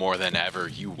now more than ever.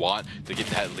 You want to get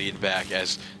that lead back,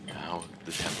 as now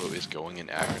the tempo is going in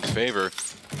Akron's favor.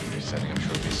 They're setting up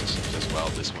trophy systems as well.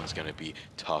 This one's going to be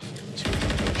tough to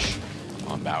push.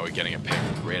 On Bowie getting a pick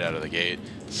right out of the gate.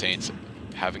 Saints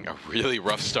having a really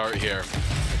rough start here.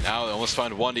 Now they almost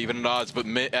find one to even odds, but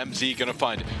MZ gonna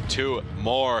find two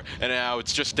more, and now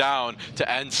it's just down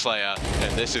to Enslayer,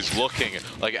 and this is looking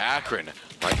like Akron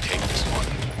might take this one.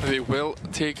 They will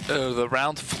take the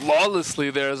round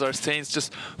flawlessly there, as our Saints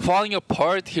just falling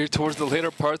apart here towards the later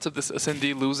parts of this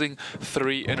SND, losing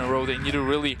 3 in a row. They need to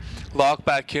really lock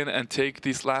back in and take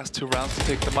these last 2 rounds to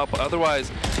take them up.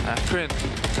 Otherwise, Akron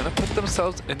gonna put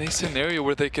themselves in a scenario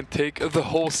where they can take the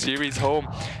whole series home.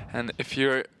 And if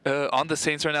you're on the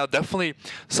Saints right now, definitely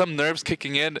some nerves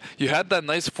kicking in. You had that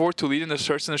nice 4-2 lead in the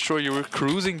search and destroy. You were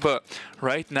cruising, but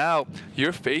right now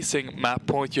you're facing map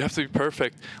point. You have to be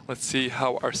perfect. Let's see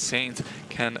how our Saints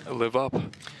can live up.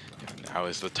 Now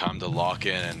is the time to lock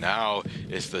in, and now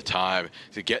is the time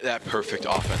to get that perfect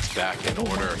offense back in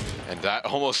order. And that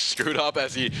almost screwed up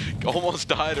as he almost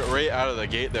died right out of the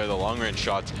gate there. The long-range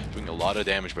shots doing a lot of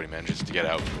damage, but he manages to get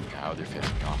out. Now they're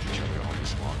facing off each other on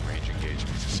these long-range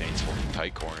engagements. The Saints holding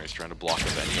tight corners, trying to block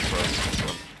as any approach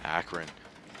from Akron.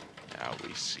 Now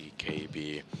we see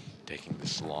KB taking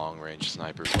this long-range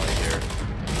sniper play here.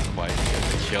 Didn't quite get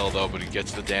the kill though, but he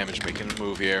gets the damage, making a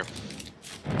move here.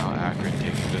 Now Akron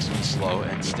taking this one slow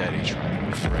and steady, trying to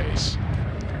win the race.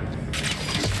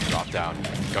 Drop down,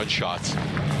 gunshots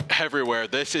everywhere.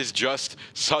 This is just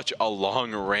such a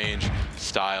long-range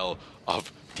style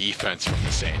of defense from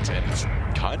the Saints, and it's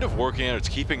kind of working out. It's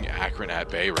keeping Akron at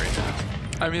bay right now.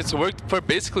 I mean, it's worked for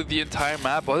basically the entire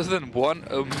map. Other than one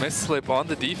misslip on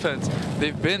the defense,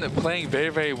 they've been playing very,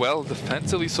 very well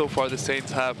defensively so far, the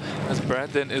Saints have, as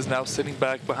Brandon is now sitting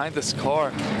back behind this car.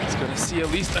 He's going to see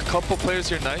at least a couple players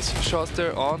here. Nice shots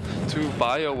there on to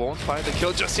Bio. Won't find the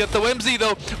kill just yet. The Whimsy,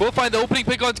 though, will find the opening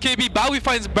pick on KB. Bowie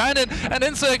finds Brandon, and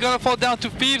Inside going to fall down to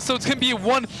Thieves, so it's going to be a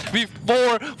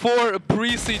 1v4 for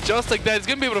Priestley. Just like that, he's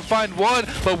going to be able to find one,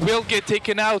 but will get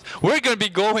taken out. We're going to be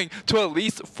going to at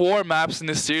least 4 maps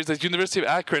in this series, as University of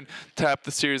Akron tapped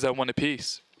the series at 1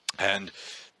 apiece. And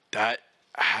that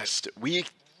has to, we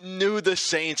knew the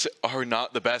Saints are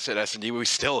not the best at S&D, but we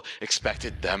still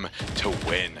expected them to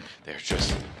win. They're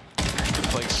just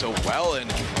playing so well,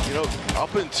 and you know,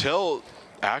 up until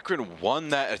Akron won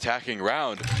that attacking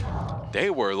round, they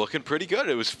were looking pretty good.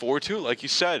 It was 4-2, like you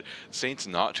said. Saints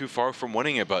not too far from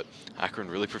winning it, but Akron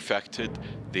really perfected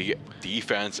the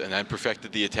defense and then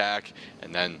perfected the attack,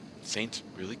 and then Saints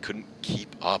really couldn't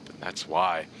keep up, and that's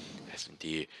why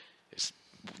S&D is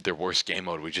their worst game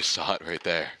mode. We just saw it right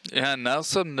there. Yeah, now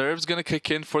some nerves gonna kick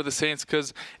in for the Saints,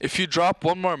 because if you drop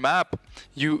one more map,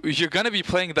 you're gonna be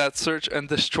playing that search and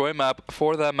destroy map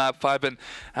for that map 5, and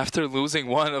after losing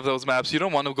one of those maps, you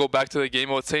don't want to go back to the game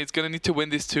mode. Saints gonna need to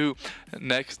win these 2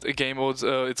 next game modes.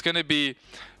 It's gonna be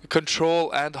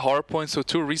control and hardpoint, so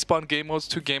 2 respawn game modes,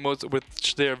 2 game modes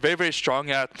which they're very, very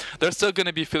strong at. They're still going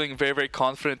to be feeling very, very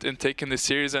confident in taking this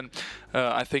series, and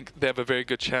I think they have a very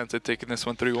good chance at taking this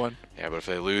one 3-1. Yeah, but if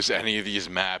they lose any of these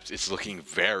maps, it's looking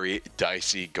very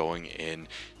dicey going in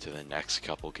to the next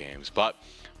couple games. But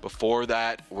before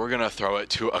that, we're going to throw it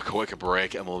to a quick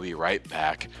break, and we'll be right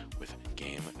back with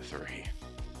Game 3.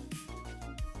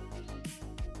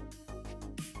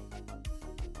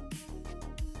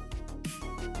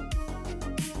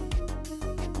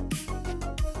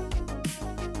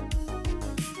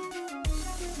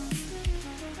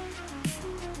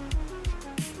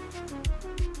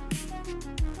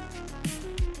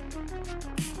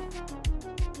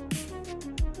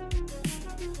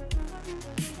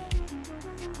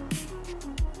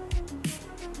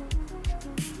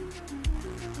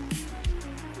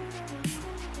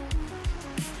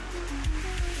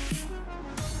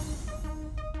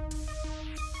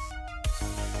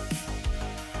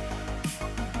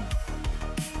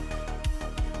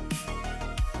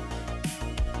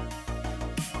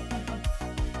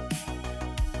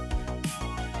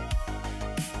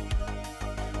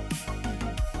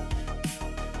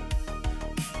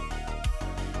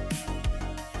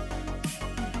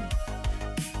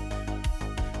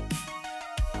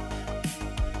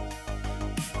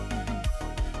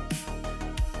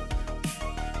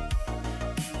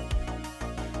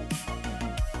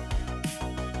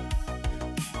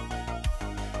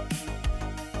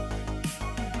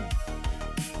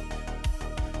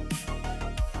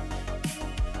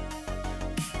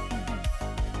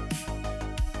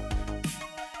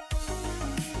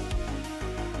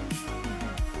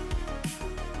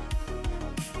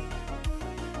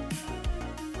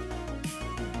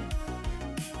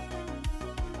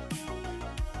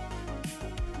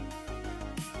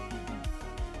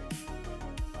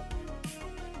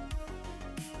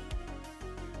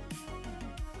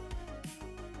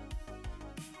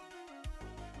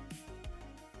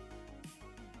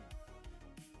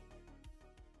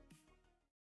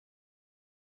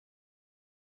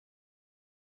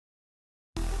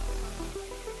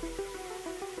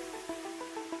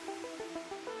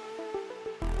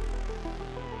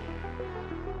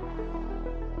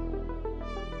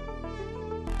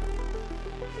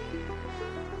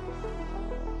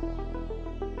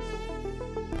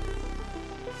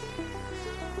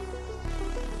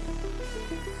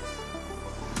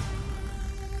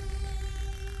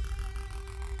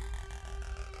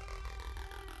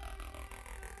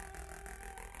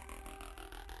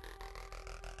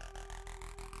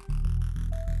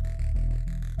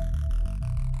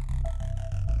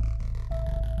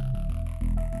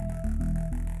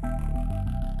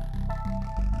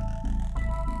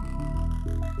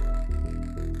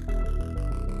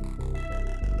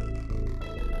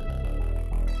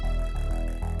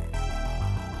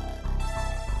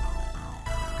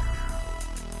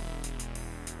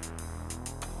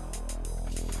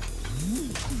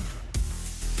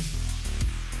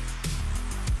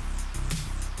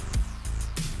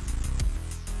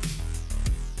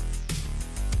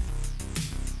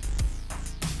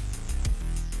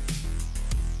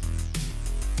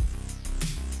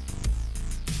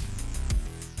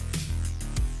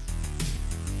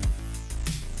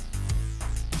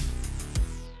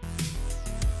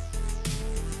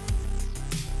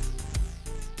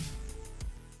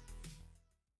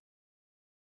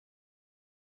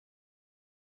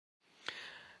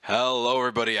 Hello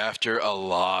everybody, after a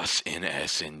loss in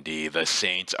S&D, the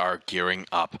Saints are gearing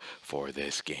up for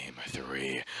this Game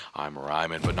 3. I'm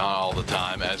Ryman, but not all the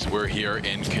time, as we're here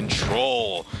in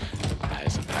control.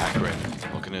 As Akron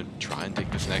looking to try and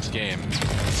take this next game.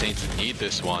 The Saints need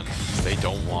this one. They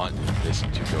don't want this to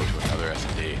go to another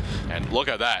S&D. And look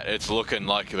at that, it's looking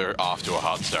like they're off to a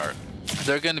hot start.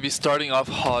 They're going to be starting off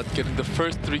hot, getting the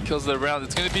first 3 kills of the round.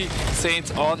 It's going to be Saints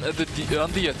on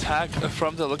the attack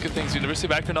from the look of things. University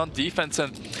of Akron on defense,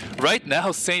 and right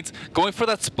now Saints going for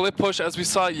that split push as we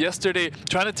saw yesterday,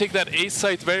 trying to take that A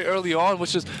site very early on,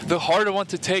 which is the harder one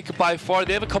to take by far.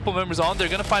 They have a couple members on. They're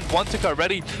going to find one tick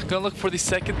already. Going to look for the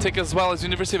second tick as well, as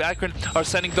University of Akron are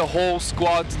sending the whole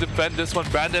squad to defend this one.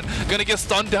 Brandon going to get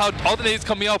stunned out. All the nades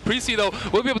coming out. Precy though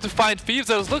will be able to find Thieves.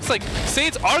 It looks like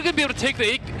Saints are going to be able to take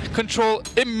the A control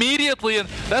immediately, and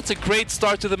that's a great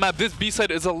start to the map. This B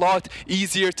side is a lot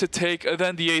easier to take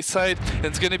than the A side, and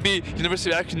it's going to be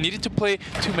University of Akron needing to play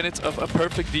 2 minutes of a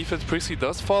perfect defense. Precy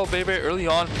does fall very, very early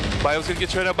on. Bio's going to get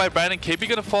traded out by Brandon. KB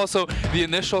going to fall, so the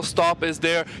initial stop is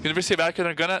there. University of Akron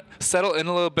are going to settle in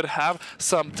a little bit, have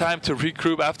some time to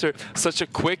regroup after such a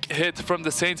quick hit from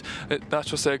the Saints.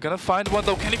 Nacho said, going to find one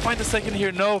though. Can he find the second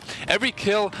here? No. Every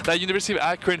kill that University of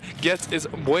Akron gets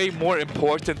is way more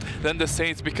important than the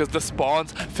Saints, because the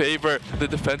spawns favor the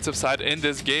defensive side in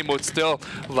this game mode. Still,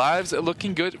 lives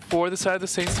looking good for the side of the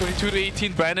Saints.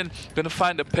 22-18. Brandon gonna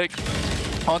find a pick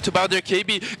onto Bao there.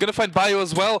 KB gonna find Bio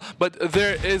as well, but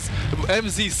there is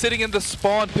MZ sitting in the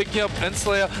spawn picking up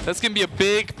Enslaya. That's gonna be a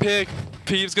big pick.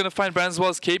 Peeves gonna find Brandon as well,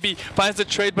 as KB finds the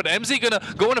trade, but MZ gonna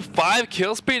go on a 5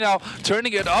 kill spree now,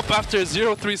 turning it up after a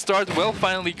 0-3 start. Will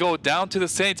finally go down to the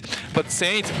Saints, but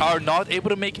Saints are not able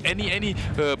to make any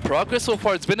progress so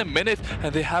far. It's been a minute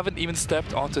and they haven't even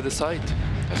stepped onto the site.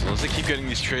 As long as they keep getting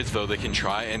these trades though, they can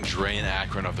try and drain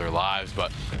Akron of their lives,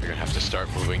 but they're gonna have to start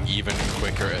moving even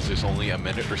quicker, as there's only a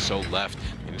minute or so left.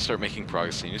 You need to start making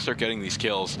progress, you need to start getting these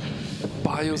kills.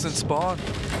 Bio's in spawn.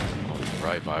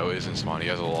 Right, Bio is in spawn. He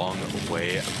has a long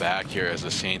way back here, as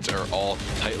the Saints are all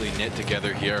tightly knit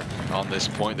together here on this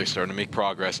point. They're starting to make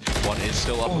progress. One is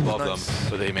still up above them,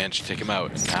 but they managed to take him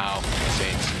out. Now,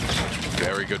 Saints,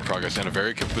 very good progress in a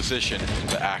very good position,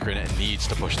 but Akron needs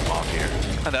to push them off here.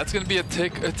 And that's going to be a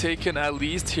tick taken at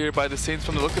least here by the Saints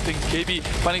from the look of things. KB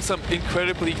finding some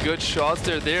incredibly good shots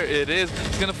there. There it is.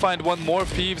 He's going to find one more.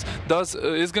 Thieves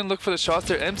is going to look for the shots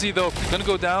there. MZ though going to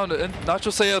go down, and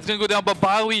Nacho Saya is going to go down, but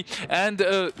Bowie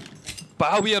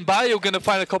and Bio gonna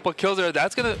find a couple of kills there.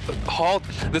 That's gonna halt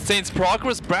the Saints'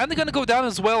 progress. Brandon gonna go down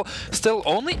as well. Still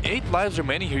only 8 lives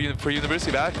remaining here for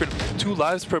University of Akron. 2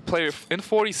 lives per player in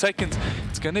 40 seconds.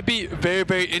 It's gonna be very,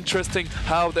 very interesting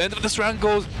how the end of this round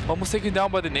goes. Almost taken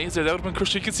down by the nades there. That would have been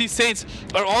crucial. You can see Saints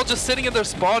are all just sitting in their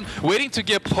spawn, waiting to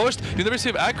get pushed. University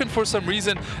of Akron, for some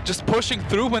reason, just pushing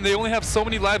through when they only have so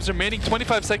many lives remaining.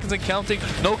 25 seconds and counting.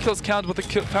 No kills found with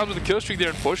a kill streak there,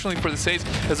 unfortunately, for the Saints,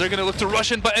 as they're gonna look to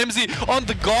rush in. But MZ on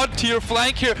the god tier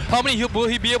flank here. How many will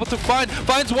he be able to find?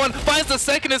 Finds one, finds the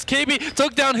second, as KB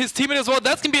took down his teammate as well.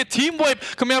 That's gonna be a team wipe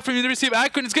coming out from University of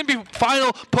Akron. It's gonna be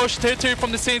final push territory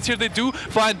from the Saints here. They do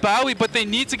find Bowie, but they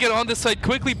need to get on this side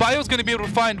quickly. Bio's gonna be able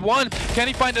to find one. Can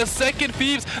he find a second?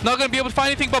 Thieves not gonna be able to find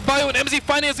anything, but Bio and MZ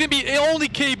finding. It's gonna be only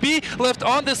KB left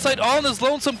on this side, all on his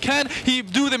lonesome. Can he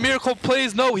do the miracle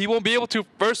plays? No, he won't be able to.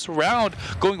 First round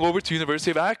going over to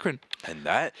University of Akron. And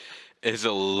that is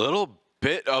a little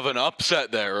bit of an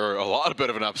upset there, or a lot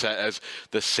of an upset, as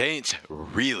the Saints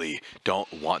really don't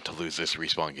want to lose this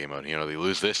respawn game mode. You know, they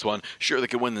lose this one, sure, they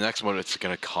can win the next one. It's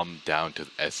going to come down to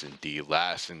S&D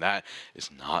last, and that is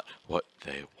not what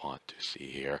they want to see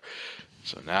here.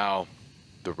 So now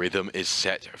the rhythm is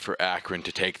set for Akron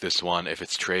to take this one if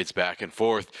it's trades back and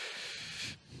forth.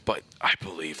 But I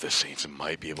believe the Saints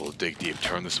might be able to dig deep,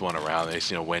 turn this one around. They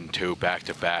just, win 2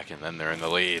 back-to-back, and then they're in the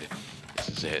lead. This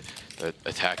is it. The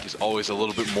attack is always a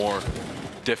little bit more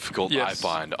difficult, yes, I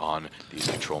find, on these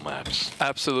control maps.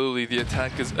 Absolutely. The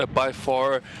attack is by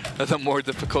far the more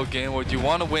difficult game mode. You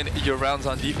want to win your rounds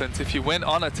on defense. If you win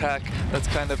on attack, that's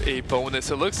kind of a bonus.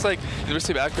 It looks like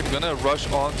University of Akron going to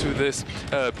rush onto this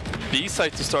B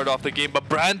site to start off the game, but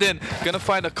Brandon going to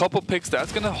find a couple picks.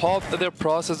 That's going to halt their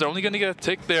process. They're only going to get a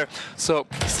tick there. So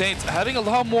Saints having a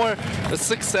lot more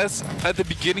success at the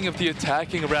beginning of the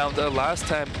attacking round last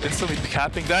time, instantly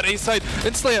capping that A side.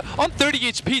 Enslaya on 30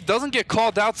 HP doesn't get called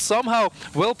fall down. Somehow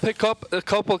will pick up a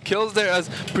couple kills there as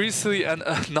Priestley and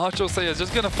Nacho Say is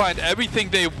just going to find everything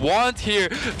they want here.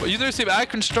 But University of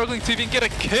Akron struggling to even get a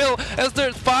kill as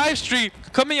their 5 streak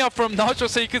coming out from Nacho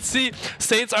Say. You can see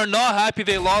Saints are not happy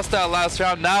they lost that last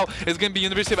round. Now it's going to be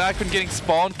University of Akron getting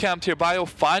spawn camped here. Bio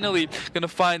finally going to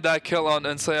find that kill on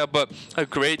Ensaya, but a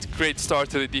great start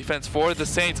to the defense for the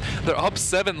Saints. They're up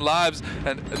 7 lives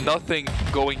and nothing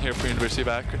going here for University of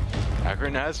Akron.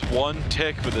 Akron has 1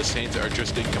 tick, but the Saints are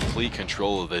just in complete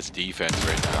control of this defense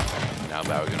right now. Now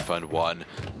Bao going to find 1,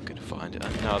 going to find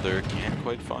another. Can't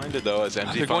quite find it though as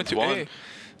MZ finds 1.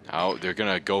 Now they're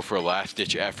going to go for a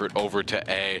last-ditch effort over to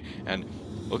A, and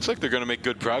looks like they're going to make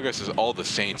good progress as all the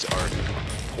Saints are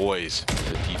poised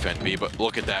to defend B. But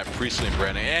look at that, Priestley and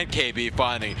Brennan and KB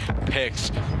finding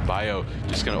picks. Bio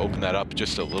just going to open that up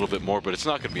just a little bit more, but it's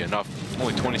not going to be enough.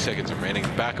 Only 20 seconds remaining.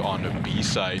 Back on the B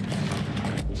side.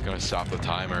 It's going to stop the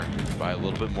timer by a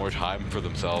little bit more time for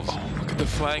themselves. Oh, look at the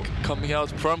flank coming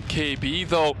out from KB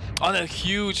though on a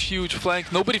huge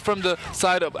flank. Nobody from the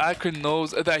side of Akron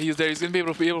knows that he's there. He's going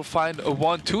to be able to find a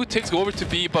 1-2 ticks, go over to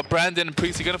B, but Brandon and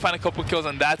Priestley going to find a couple kills,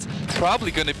 and that's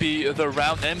probably going to be the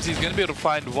round. MZ is going to be able to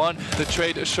find 1. The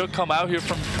trade should come out here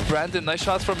from Brandon. Nice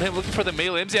shots from him, looking for the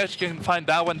melee. MZ actually can find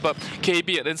that one, but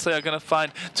KB and Inside are going to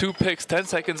find 2 picks, 10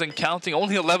 seconds and counting.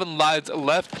 Only 11 lives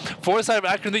left for the side of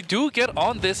Akron. They do get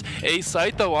on this A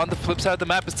site though. On the flip side of the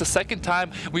map, it's the second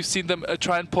time we've seen them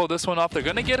try and pull this one off. They're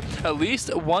gonna get at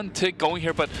least 1 tick going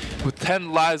here, but with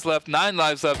 10 lives left, 9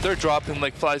 lives left, they're dropping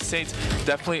like flies. Saints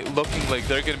definitely looking like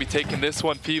they're gonna be taking this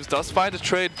one. Peeves does find a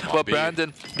trade, but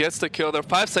Brandon gets the kill. They're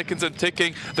 5 seconds and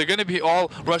ticking. They're gonna be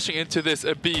all rushing into this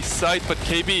B site, but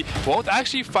KB won't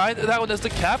actually find that one as the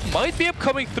cap might be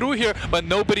coming through here, but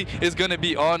nobody is gonna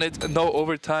be on it. No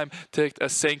overtime ticked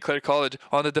as St. Clair College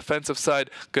on the defensive side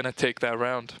gonna take that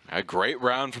round. A great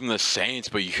round from the Saints,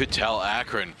 but you could tell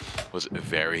Akron was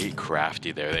very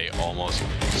crafty there. They almost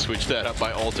switched that up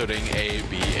by alternating A,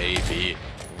 B, A, B.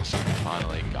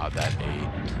 Finally got that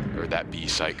A, or that B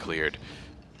site cleared.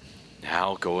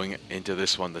 Now going into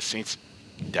this one, the Saints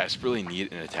desperately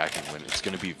need an attacking win. It's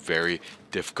going to be very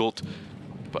difficult,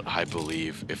 but I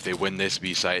believe if they win this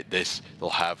B site, they'll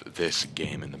have this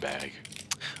game in the bag.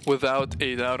 Without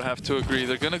a doubt, I have to agree.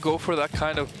 They're going to go for that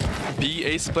kind of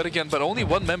B-A split again, but only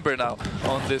 1 member now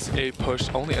on this A push,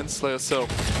 only Enslayer. So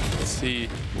let's see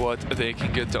what they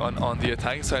can get done on the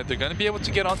attacking side. They're going to be able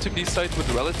to get onto B side with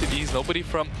relative ease. Nobody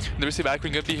from University of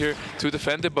Akron going to be here to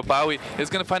defend it, but Bowie is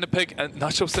going to find a pick, and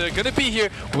Nacho Slayer going to be here,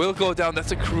 will go down.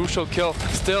 That's a crucial kill.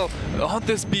 Still on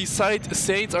this B side,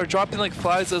 Saints are dropping like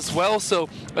flies as well, so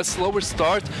a slower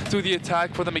start to the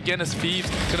attack for them again as Thieves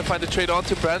going to find the trade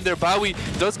onto Brand there. Bowie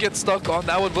does get stuck on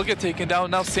that one, will get taken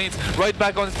down. Now Saints right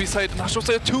back on his B side. Nacho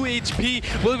Slayer 2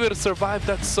 HP, will be able to survive.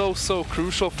 That's so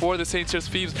crucial for the Saints. Here's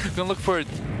Thieves gonna look for it,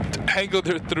 angle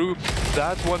there through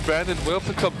that one. Brandon will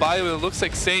pick up Bio. It looks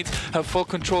like Saints have full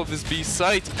control of this B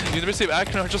site. University of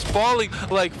Akron are just falling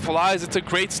like flies. It's a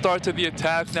great start to the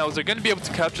attack now, as they're going to be able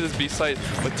to capture this B site,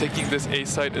 but taking this A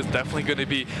site is definitely going to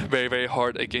be very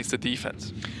hard against the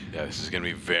defense. Yeah, this is going to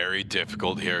be very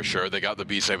difficult here. Sure, they got the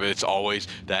B site, but it's always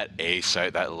that A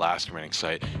site, that last remaining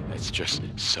site, that's just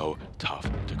so tough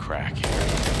to crack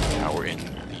here. Now we're in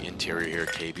the interior here.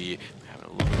 KB having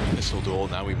a little pistol duel.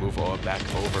 Now we move back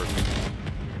over.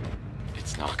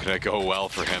 It's not going to go well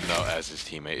for him, though, as his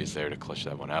teammate is there to clutch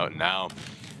that one out. Now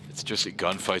it's just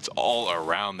gunfights all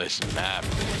around this map.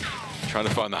 Trying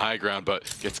to find the high ground, but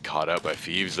gets caught out by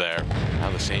Thieves there.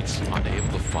 Now the Saints unable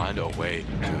to find a way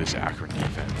through this Akron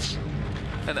defense.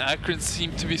 And Akron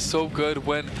seem to be so good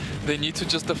when they need to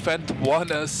just defend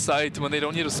one site, when they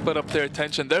don't need to split up their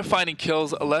attention. They're finding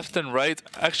kills left and right,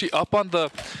 actually up on the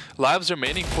lives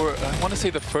remaining for, I want to say,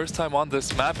 the first time on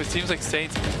this map. It seems like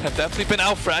Saints have definitely been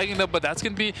out-fragging them, but that's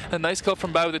going to be a nice kill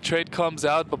from Bio. The trade comes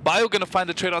out, but Bio going to find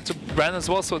the trade onto Brandon as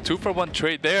well, so 2-for-1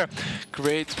 trade there.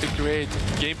 Great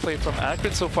gameplay from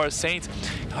Akron so far. Saints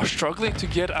are struggling to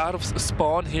get out of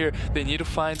spawn here. They need to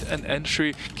find an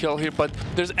entry kill here, but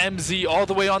there's MZ all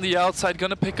the way on the outside,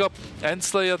 gonna pick up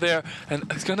Enslayer there, and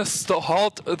it's gonna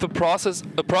halt the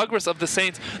progress of the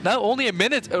Saints. Now only a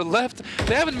minute left.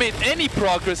 They haven't made any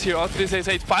progress here onto this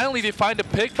A8. Finally they find a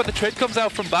pick, but the trade comes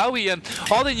out from Bowie, and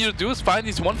all they need to do is find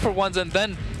these 1-for-1s, and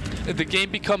then the game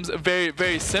becomes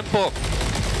very simple.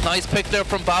 Nice pick there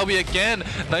from Bowie again.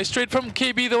 Nice trade from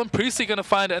KB though, and Priestley gonna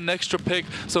find an extra pick.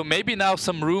 So maybe now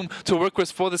some room to work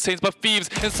with for the Saints. But Thieves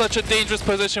in such a dangerous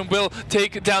position will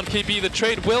take down KB. The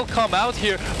trade will come out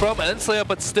here from Enslayer,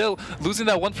 but still losing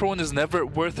that 1-for-1 is never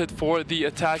worth it for the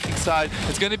attacking side.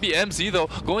 It's gonna be MZ though,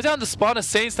 going down the spawn as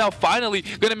Saints now finally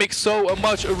gonna make so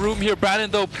much room here.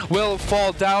 Brandon though will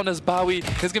fall down as Bowie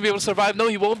is gonna be able to survive. No,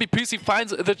 he won't be. Priestley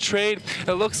finds the trade.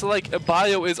 It looks like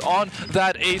Bio is on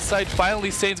that A side.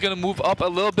 Finally, Saints gonna move up a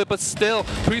little bit, but still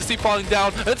Priestley falling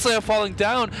down, Enslayer falling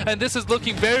down, and this is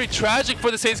looking very tragic for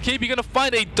the Saints. KB gonna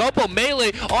find a double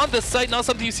melee on the site, not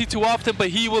something you see too often, but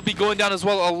he will be going down as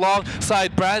well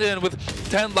alongside Brandon with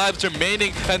 10 lives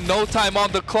remaining and no time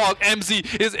on the clock.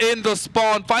 MZ is in the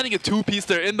spawn, finding a two-piece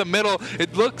there in the middle.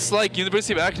 It looks like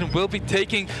University of Akron will be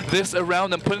taking this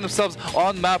around and putting themselves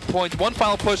on map point. One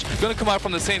final push gonna come out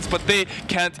from the Saints, but they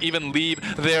can't even leave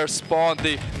their spawn.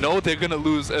 They know they're gonna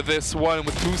lose this one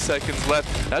with 2 seconds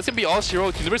left. That's gonna be all she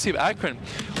wrote. University of Akron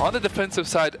on the defensive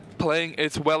side playing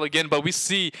it well again, but we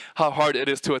see how hard it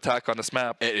is to attack on this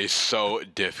map. It is so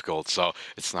difficult, so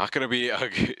it's not going to be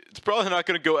it's probably not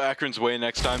going to go Akron's way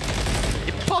next time.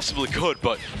 It possibly could,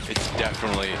 but it's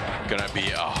definitely going to be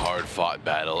a hard-fought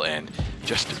battle, and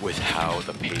just with how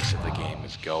the pace of the game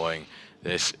is going,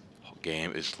 this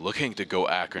game is looking to go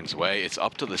Akron's way. It's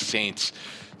up to the Saints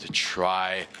to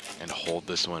try and hold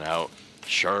this one out.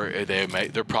 Sure,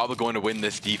 they're probably going to win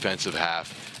this defensive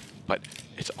half, but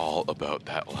it's all about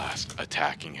that last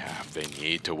attacking half. They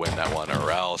need to win that one,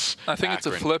 or else I think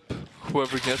Akron, it's a flip.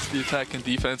 Whoever gets the attack and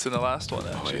defense in the last one,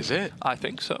 actually. Oh, is it? I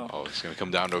think so. Oh, it's going to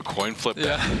come down to a coin flip.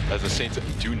 Yeah. As the Saints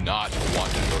do not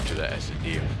want to go to the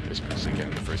S&D. There's Priestley getting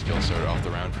the first kill, started off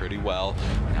the round pretty well.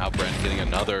 Now Brent getting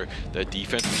another. The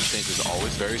defense of the Saints is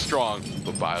always very strong,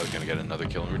 but Bio's going to get another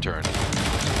kill in return.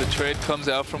 The trade comes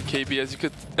out from KB.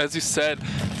 As you said,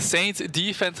 the Saints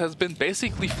defense has been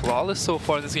basically flawless so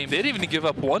far in this game. They didn't even give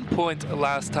up 1 point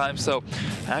last time, so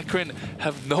Akron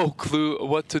have no clue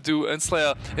what to do.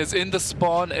 Enslayer is in the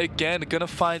spawn again, gonna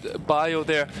find Bio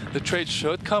there. The trade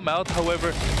should come out,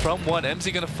 however, from one.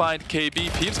 MZ gonna find KB,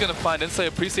 Peeves gonna find Enslayer.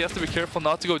 Priestley has to be careful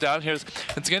not to go down here.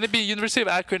 It's gonna be University of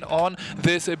Akron on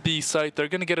this B site. They're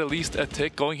gonna get at least a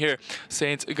tick going here.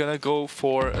 Saints gonna go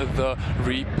for the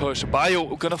re-push.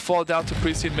 Bio gonna fall down to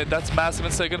Priestley in mid. That's massive.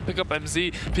 Enslayer gonna pick up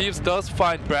MZ. Peeves does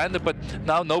find Brandon, but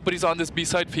now nobody's on this B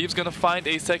side. Peeves gonna find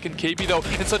a second. KB though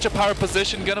in such a power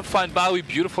position, gonna find Bowie.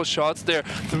 Beautiful shots there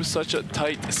through such a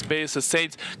tight space. The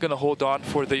Saints gonna hold on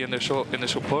for the initial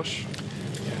push.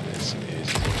 Yeah, this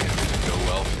is looking to go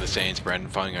well for the Saints. Brandon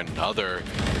finding another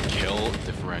kill.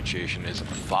 Differentiation is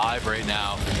 5 right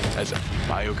now, as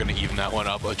Bio gonna even that one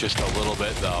up just a little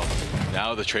bit though.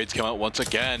 Now the trades come out once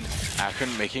again.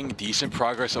 Akron making decent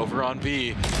progress over on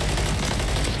B.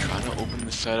 Trying to open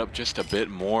the setup just a bit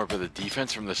more, but the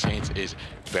defense from the Saints is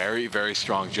very, very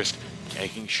strong. Just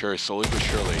making sure, slowly but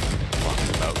surely,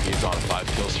 locking them out. He's on a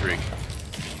 5-kill streak.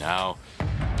 Now,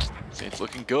 Saints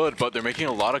looking good, but they're making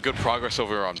a lot of good progress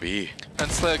over on B.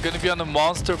 Enslayer gonna be on the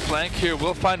monster flank here.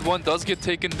 We'll find one does get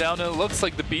taken down, and it looks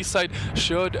like the B side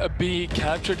should be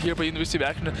captured here by University of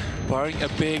Akron, barring a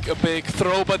big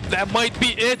throw, but that might be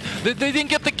it. They didn't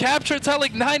get the capture. It's at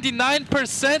like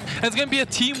 99%, and it's gonna be a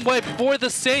team wipe for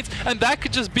the Saints, and that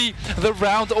could just be the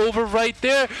round over right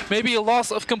there. Maybe a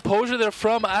loss of composure there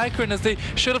from Akron, as they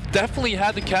should have definitely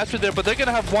had the capture there, but they're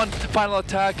gonna have one final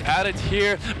attack at it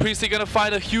here. Priestley gonna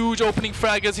find a huge opening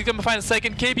frag, as he's gonna find a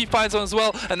second. KB finds one as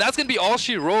well, and that's gonna be all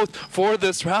she wrote for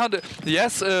this round.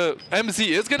 Yes, MZ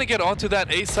is going to get onto that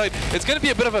A side. It's going to be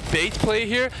a bit of a bait play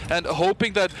here, and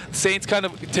hoping that Saints kind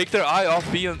of take their eye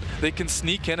off B and they can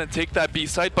sneak in and take that B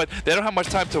side, but they don't have much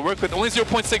time to work with. Only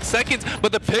 0.6 seconds,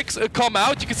 but the picks come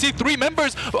out. You can see 3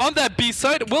 members on that B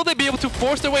side. Will they be able to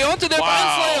force their way onto their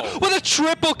Enslayer with a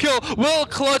triple kill? Will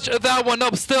clutch that one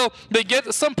up. Still, they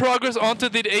get some progress onto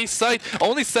the A side.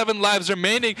 Only 7 lives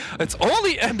remaining. It's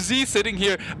only MZ sitting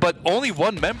here, but only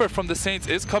 1 member from the Saints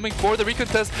is coming for the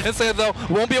recontest. Enslayer though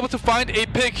won't be able to find a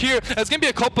pick here. There's gonna be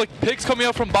a couple of picks coming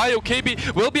out from Bio.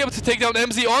 KB will be able to take down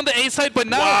MZ on the A side, but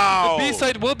now the B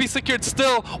side will be secured.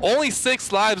 Still only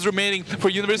 6 lives remaining for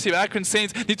University of Akron.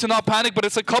 Saints need to not panic, but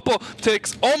it's a couple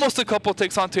ticks, almost a couple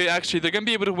ticks onto it. Actually, they're gonna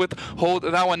be able to withhold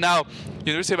that one now.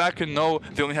 University of Akron know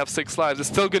they only have 6 lives. It's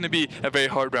still going to be a very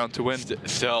hard round to win.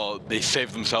 Still, they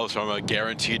saved themselves from a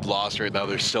guaranteed loss right now.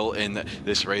 They're still in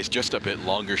this race just a bit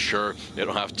longer. Sure, they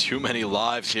don't have too many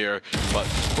lives here, but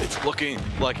it's looking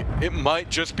like it might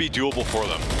just be doable for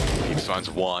them. Peeves finds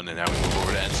 1, and now we move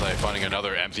over to Enslayer, finding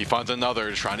another. MZ finds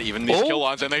another, trying to even these kill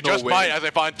lines, and they just might as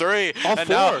they find 3. And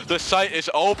now the site is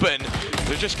open.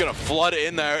 They're just going to flood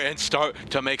in there and start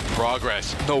to make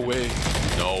progress. No way.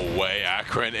 No way,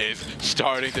 Akron is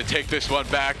starting to take this one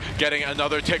back, getting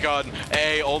another tick on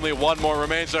A. Only one more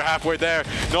remains, they're halfway there.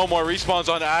 No more respawns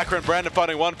on Akron. Brandon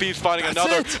finding one, Thieves finding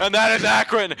another, and that is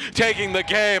Akron taking the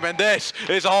game, and this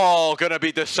is all gonna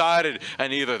be decided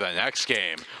in either the next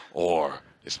game or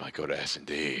this might go to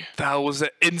S&D. That was an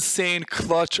insane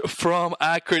clutch from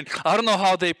Akron. I don't know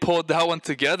how they pulled that one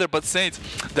together, but Saints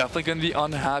definitely going to be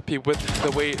unhappy with the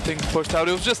way things pushed out.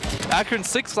 It was just Akron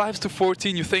 6 lives to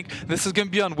 14. You think this is going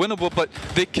to be unwinnable, but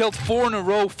they killed 4 in a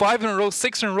row, 5 in a row,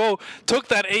 6 in a row, took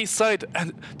that A site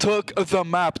and took the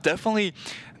map. Definitely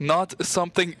not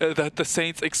something that the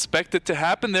Saints expected to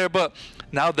happen there, but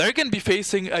now they're going to be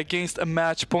facing against a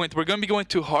match point. We're going to be going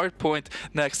to hard point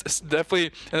next.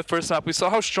 Definitely in the first map, we saw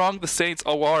how strong the Saints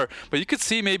are, but you could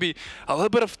see maybe a little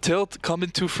bit of tilt come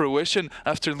into fruition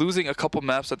after losing a couple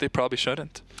maps that they probably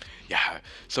shouldn't. Yeah,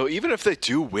 so even if they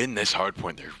do win this hard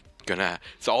point,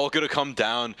 it's all gonna come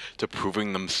down to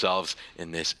proving themselves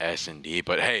in this S&D.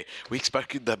 But hey, we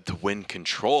expected them to win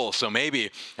control, so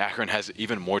maybe Akron has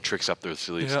even more tricks up their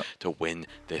sleeves to win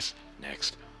this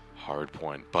next hard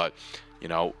point. But you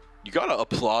know, you gotta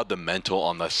applaud the mental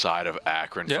on the side of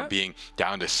Akron from being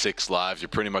down to 6 lives. You're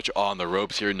pretty much on the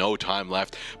ropes here, no time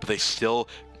left, but they still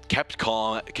kept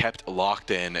calm, kept locked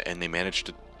in, and they managed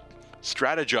to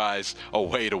strategize a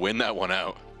way to win that one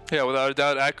out. Yeah, without a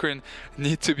doubt, Akron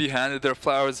need to be handed their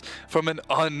flowers from an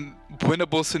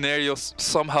unwinnable scenario,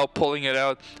 somehow pulling it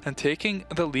out and taking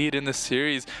the lead in the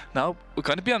series. Now we're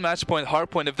going to be on match point, hard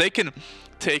point. If they can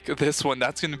take this one,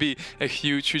 that's going to be a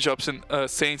huge option.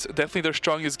 Saints, definitely their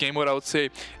strongest game, what I would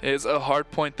say, is a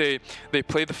hard point. They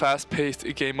play the fast-paced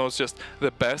game modes just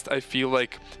the best, I feel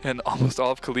like, in almost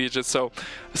all of Collegiate. So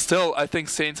still, I think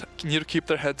Saints need to keep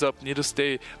their heads up, need to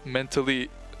stay mentally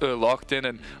locked in,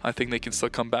 and I think they can still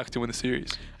come back to win the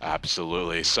series.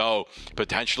 Absolutely. So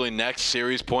potentially next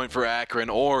series point for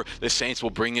Akron, or the Saints will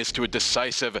bring this to a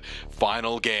decisive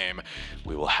final game.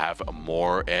 We will have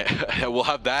more. We'll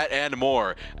have that and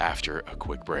more after a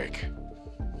quick break.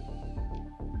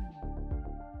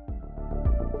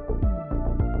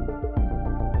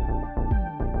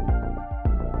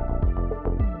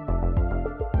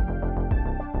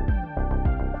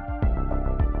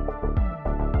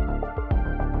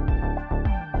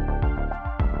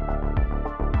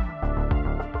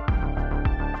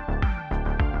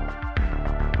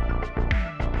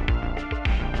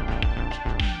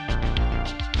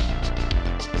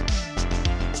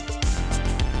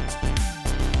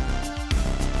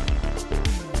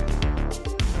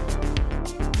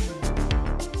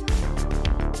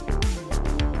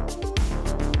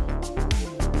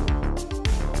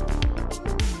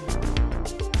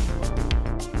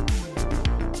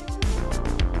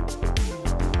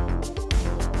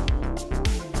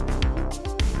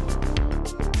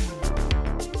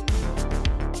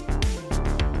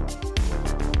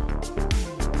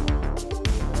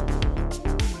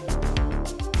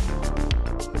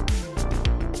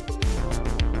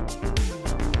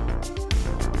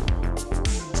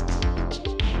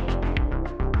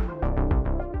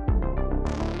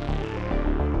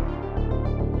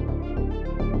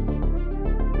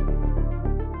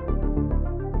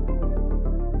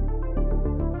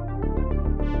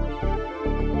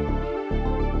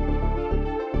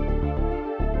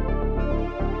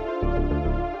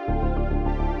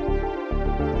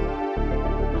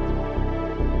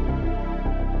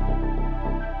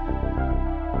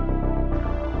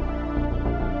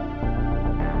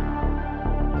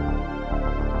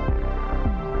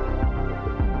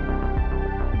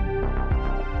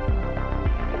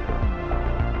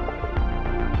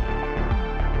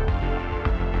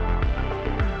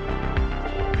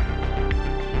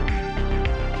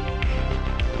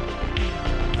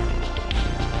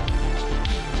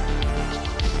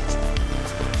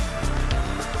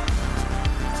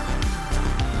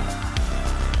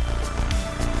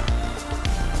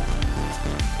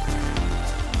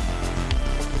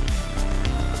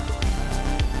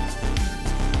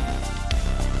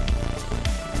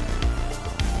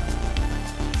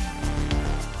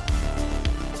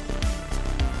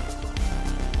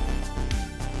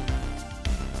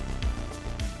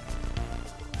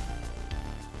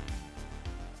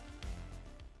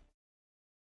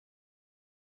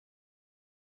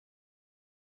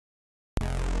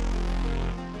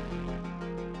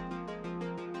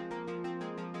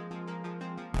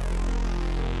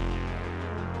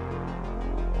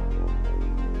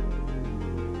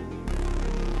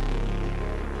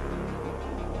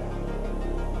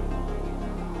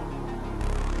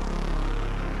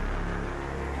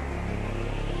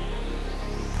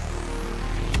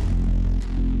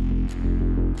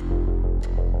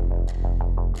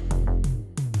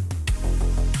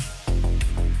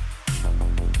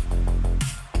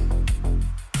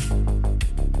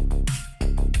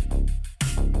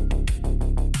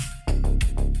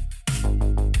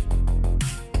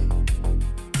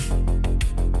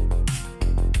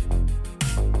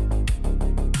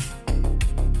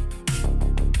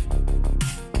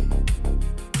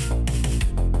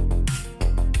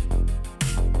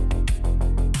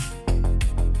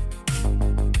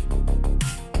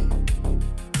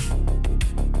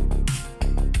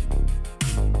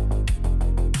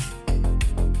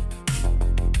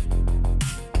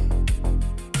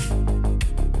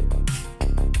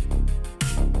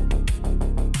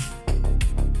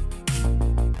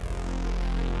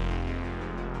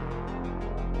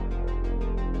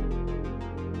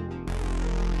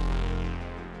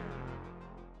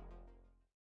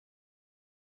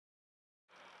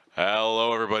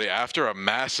 Hello everybody. After a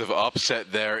massive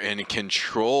upset there in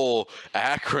control,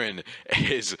 Akron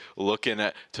is looking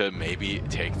to maybe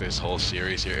take this whole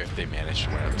series here if they manage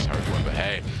to win out this hardpoint. But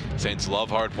hey, Saints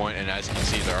love hardpoint, and as you can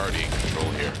see, they're already in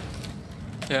control here.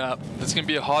 Yeah, this is going to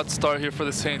be a hot start here for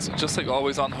the Saints, just like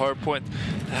always on hardpoint.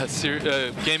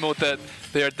 Game mode that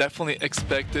they are definitely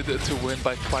expected to win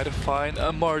by quite a fine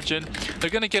margin. They're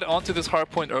going to get onto this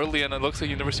hardpoint early, and it looks like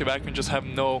University of Akron just have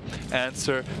no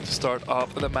answer to start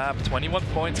off the map. 21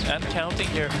 points and counting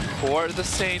here for the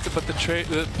Saints, but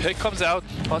the pick comes out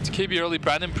onto KB early.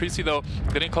 Brandon Priestley, though,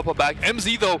 getting a couple back.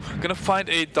 MZ, though, going to find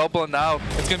a double now.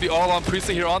 It's going to be all on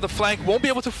Priestley here on the flank. Won't be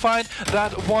able to find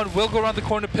that one. Will go around the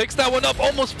corner, picks that one up,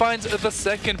 almost finds the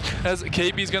second as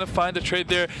KB is going to find the trade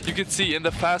there. You can see in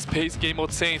the fast-paced game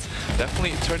mode, Saints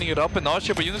definitely turning it up a notch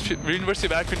here, but University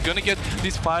of Akron going to get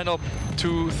these final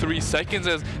 2-3 seconds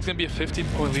as it's going to be a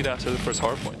 15-point lead after the first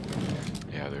hardpoint.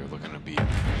 Yeah, they're looking to be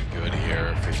good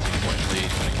here. 15-point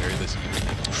lead, going to carry this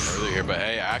early here, but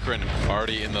hey, Akron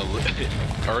already in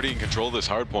control of this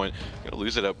hardpoint. Going to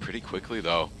lose it up pretty quickly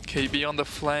though. KB on the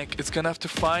flank is going to have to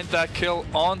find that kill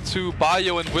onto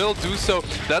Bio and will do so.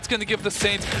 That's going to give the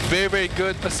Saints very, very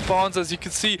good spawns, as you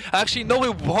can see. Actually, no,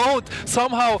 it won't.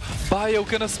 Somehow, Bio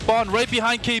going to spawn right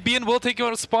behind KB and will take him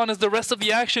out of spawn as the rest of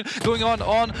the action going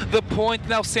on the point.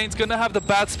 Now, Saints going to have the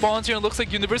bad spawns here. It looks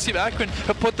like University of Akron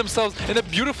have put themselves in a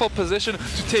beautiful position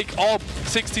to take all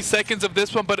 60 seconds of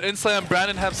this one, but Insley and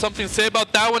Brandon have something to say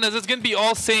about that one, as it's going to be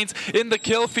all Saints in the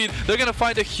kill feed. They're going to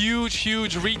find a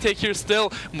huge retake here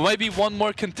still. Might be one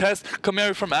more contest coming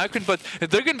out from Akron, but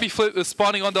they're going to be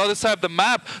spawning on the other side of the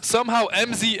map. Somehow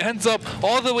MZ ends up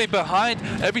all the way behind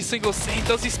every single Saint.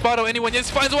 Does he spot out anyone? Yes,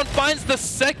 finds one, finds the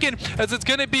second, as it's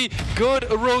going to be good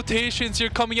rotations here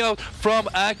coming out from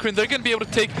Akron. They're going to be able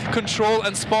to take control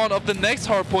and spawn of the next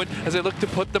hardpoint as they look to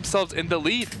put themselves in the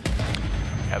lead.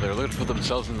 Yeah, they're looking to put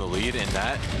themselves in the lead, and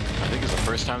that, I think, is the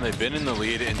first time they've been in the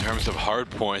lead in terms of hard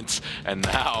points. And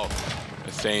now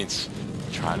the Saints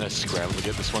trying to scramble to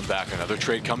get this one back. Another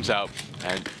trade comes out,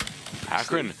 and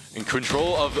Akron in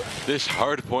control of this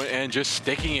hard point and just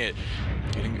sticking it.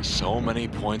 Getting so many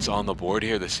points on the board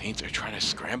here. The Saints are trying to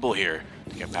scramble here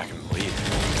to get back in the lead.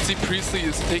 See, Priestley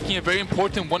is taking a very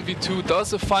important 1v2,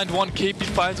 does find one, KP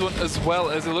finds one as well,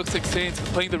 as it looks like Saints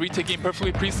playing the retake game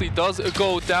perfectly. Priestley does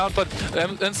go down, but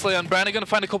Ensley and Brandon are going to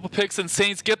find a couple picks, and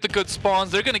Saints get the good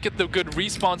spawns. They're going to get the good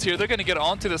respawns here. They're going to get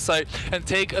onto the site and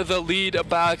take the lead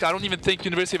back. I don't even think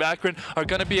University of Akron are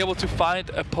going to be able to find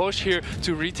a push here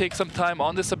to retake some time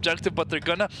on this objective, but they're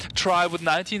going to try with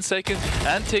 19 seconds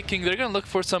and ticking. They're going to look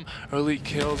for some early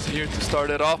kills here to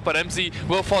start it off, but MZ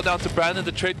will fall down to Brandon.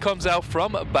 The trade comes out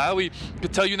from Bowie. You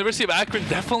can tell University of Akron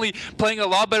definitely playing a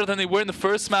lot better than they were in the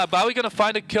first map. Bowie going to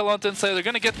find a kill onto Insider. They're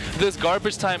going to get this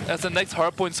garbage time as the next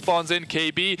hardpoint spawns in.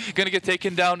 KB going to get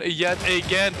taken down yet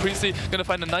again. Priestley going to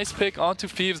find a nice pick onto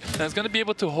Phoebes and is going to be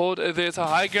able to hold this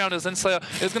high ground as Insider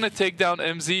is going to take down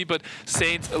MZ, but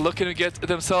Saints looking to get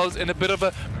themselves in a bit of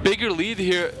a bigger lead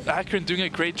here. Akron doing a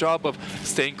great job of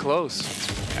staying close.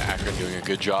 Akron doing a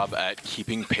good job at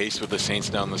keeping pace with the Saints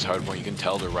down this hardpoint. You can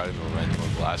tell they're riding the momentum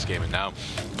of the last game, and now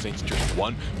the Saints just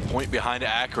 1 point behind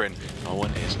Akron. No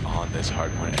one is on this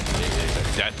hardpoint, and it is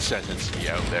a death sentence to be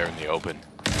out there in the open.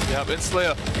 Yeah,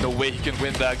 Vinslayer, no way he can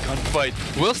win that gunfight.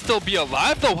 Will still be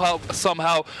alive though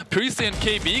somehow. Priestley and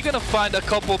KB gonna find a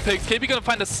couple picks. KB gonna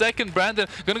find a second. Brandon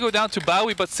gonna go down to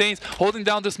Bowie, but Saints holding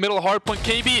down this middle hardpoint.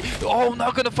 KB, oh,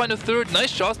 not gonna find a third.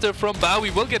 Nice shots there from Bowie.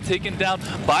 Will get taken down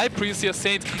by Priestley as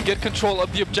Saints get control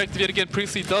of the objective yet again.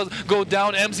 Priestley does go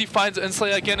down. MZ finds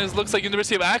Ensley again. It looks like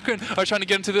University of Akron are trying to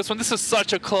get into this one. This is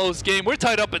such a close game. We're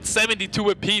tied up at 72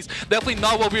 apiece. Definitely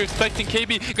not what we were expecting.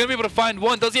 KB gonna be able to find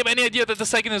one. Does he have any idea that the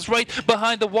second is right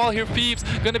behind the wall here? Phoebes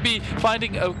gonna be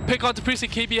finding a pick onto Priestley.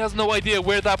 KB has no idea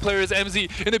where that player is. MZ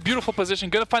in a beautiful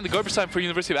position, gonna find the garbage time for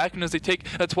University of Akron as they take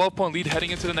a 12-point lead heading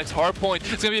into the next hard point.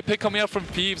 It's gonna be a pick coming out from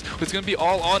Phoebes. It's gonna be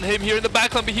all on him here in the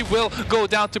backline, but he will go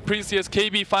down to Priestley as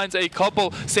KB finds a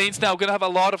couple. Saints now gonna have a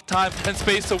lot of time and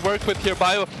space to work with here.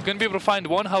 Bio gonna be able to find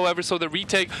one, however, so the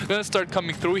retake gonna start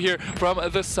coming through here from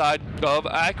the side of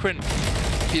Akron.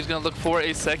 He's going to look for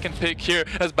a second pick here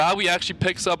as Bowie actually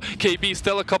picks up KB.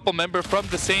 Still a couple member from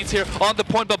the Saints here on the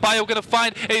point, but Bio going to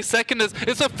find a second as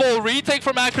it's a full retake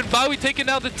from Akron. Bowie taking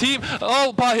down the team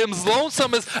all by his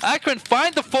lonesome as Akron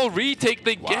find the full retake.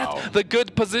 They get the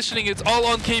good positioning. It's all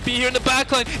on KB here in the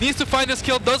backline. Needs to find this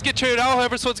kill. Does get traded out,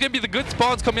 however, so it's going to be the good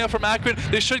spawns coming out from Akron.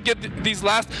 They should get these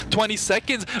last 20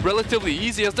 seconds relatively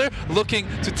easy as they're looking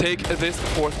to take this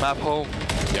fourth map home.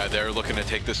 Yeah, they're looking to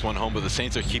take this one home, but the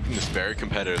Saints are keeping this very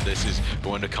competitive. This is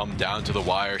going to come down to the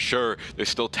wire. Sure, they're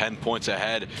still 10 points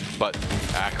ahead, but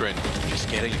Akron just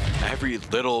getting every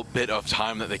little bit of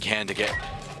time that they can to get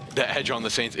the edge on the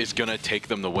Saints is going to take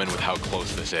them the win with how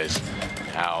close this is.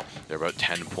 Now, they're about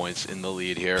 10 points in the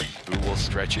lead here. Who will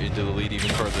stretch it into the lead even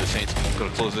further? The Saints going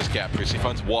to close this gap. Priestley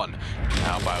finds 1.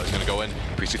 Now Bio's going to go in.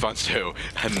 Priestley finds 2.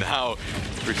 And now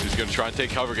Priestley's going to try and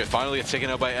take cover. Finally gets taken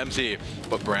out by MZ.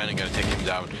 But Brandon going to take him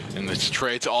down. And this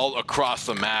trades all across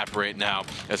the map right now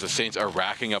as the Saints are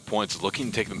racking up points, looking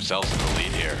to take themselves in the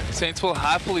lead here. Saints will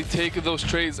happily take those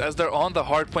trades as they're on the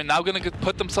hard point. Now going to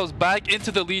put themselves back into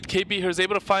the lead. KB here is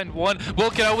able to find 1. Will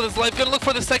get out with his life. Going to look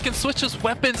for the second. Switches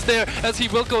weapons there as he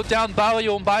will go down.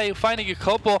 Bayo and Bayo finding a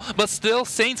couple, but still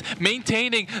Saints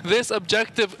maintaining this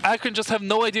objective. Akron just have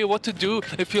no idea what to do.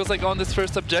 It feels like on this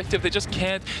first objective, they just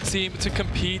can't seem to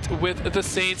compete with the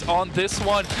Saints on this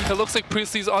one. It looks like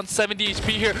Priestley's on 70 HP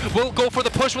here. Will go for the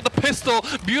push with the pistol.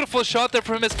 Beautiful shot there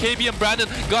from his KB, and Brandon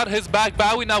got his back.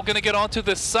 Bowie now going to get onto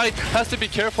this site. Has to be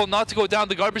careful not to go down.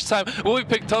 The garbage time will be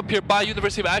picked up here by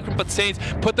University of Akron, but Saints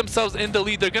put themselves in the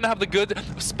lead. They're going to have the good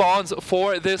spawns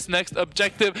for this next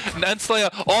objective. Nensleya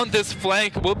on this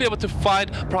flank will be able to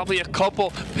find probably a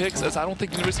couple picks, as I don't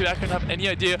think University of Akron have any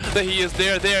idea that he is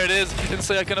there. There it is.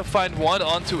 Nensleya gonna find 1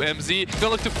 onto MZ. Gonna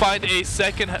look to find a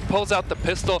second, pulls out the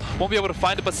pistol. Won't be able to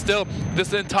find it, but still,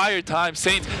 this entire time,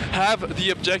 Saints have the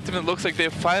objective, and it looks like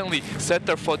they've finally set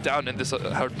their foot down in this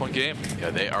hardpoint game. Yeah,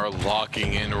 they are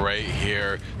locking in right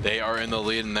here. They are in the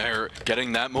lead, and they're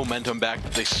getting that momentum back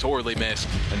that they sorely missed.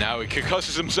 And now he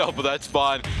concusses himself, but that's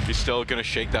fine. He's still gonna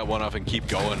shake that one off and keep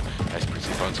going as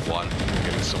Priestley finds 1.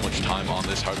 Getting so much time on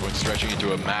this hardpoint, stretching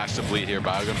into a massive lead here.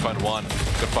 Bio gonna find 1, gonna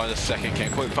find a second,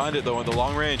 can't quite find it though in the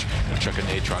long range. Gonna chuck a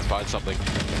nade, try and find something.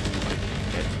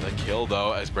 Getting the kill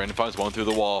though as Brandon finds 1 through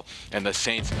the wall, and the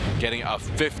Saints getting a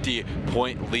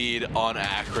 50-point lead on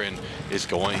Akron is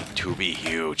going to be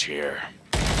huge here.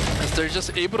 As they're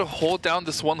just able to hold down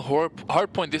this one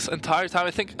hard point this entire time.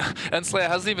 I think Nensleya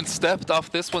hasn't even stepped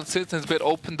off this one since it's been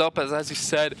opened up. As you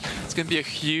said, it's going to be a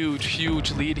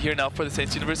huge lead here now for the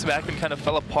Saints. University of Akron kind of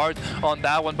fell apart on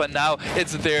that one, but now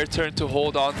it's their turn to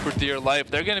hold on for dear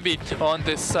life. They're going to be on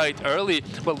this site early,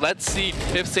 but let's see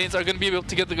if Saints are going to be able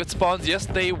to get the good spawns. Yes,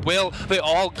 they will. They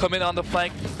all come in on the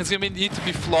flank. It's going to need to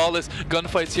be flawless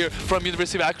gunfights here from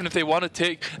University of Akron if they want to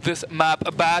take this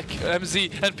map back.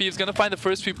 MZ and Thieves going to find the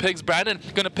first few picks. Brandon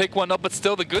gonna pick one up, but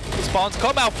still the good spawns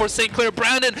come out for St. Clair.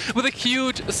 Brandon with a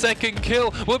huge second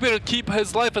kill will be able to keep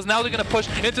his life, as now they're gonna push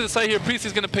into the site here.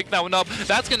 Priestley's gonna pick that one up.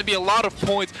 That's gonna be a lot of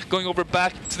points going over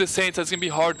back to the Saints. That's gonna be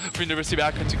hard for University of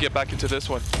Akron to get back into this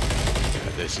one.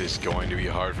 Yeah, this is going to be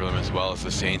hard for them as well, as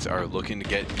the Saints are looking to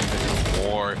get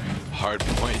more hard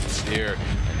points here.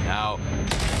 And now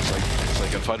it's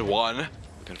like gonna find 1.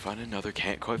 Can find another,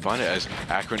 can't quite find it, as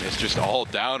Akron is just all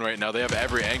down right now. They have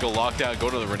every angle locked down. Go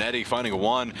to the Renetti, finding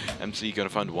 1. MC gonna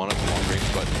find 1 up the long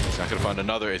range, but he's not gonna find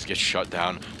another. It gets shut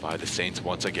down by the Saints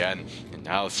once again. And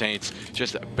now the Saints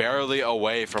just barely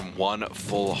away from 1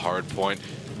 full hard point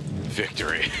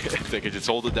victory. If they could just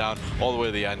hold it down all the way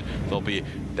to the end, they'll be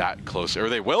that close, or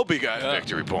they will be at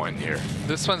victory point here.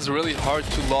 This one's really hard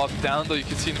to lock down, though. You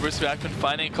can see University of Akron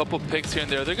finding a couple picks here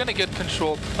and there. They're going to get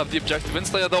control of the objective.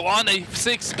 Nensleya, though, on a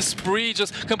 6 spree,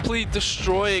 just completely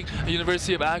destroying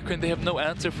University of Akron. They have no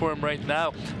answer for him right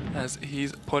now, as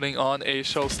he's putting on a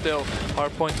show still.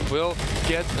 Hardpoint will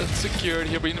get secured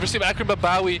here, but University of Akron, but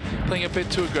Bowie playing a bit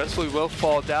too aggressively will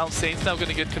fall down. Saints now going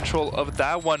to get control of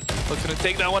that one. Looking to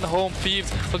take that one home.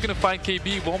 Thieves looking to find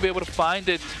KB, won't be able to find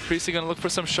it. Priestley going to look for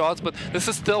some shots, but this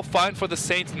is still fine for the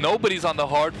Saints. Nobody's on the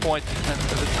hard point, and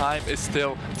the time is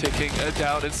still ticking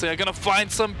down. And so they're going to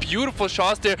find some beautiful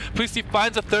shots there. Priestley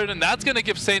finds a 3rd, and that's going to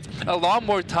give Saints a lot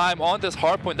more time on this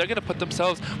hard point. They're going to put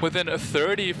themselves within a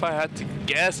 30, if I had to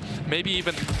guess, maybe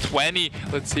even 20.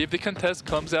 Let's see if the contest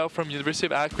comes out from University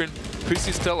of Akron.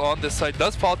 Priestley still on this side,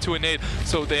 does fall to an 8,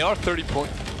 so they are 30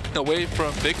 points away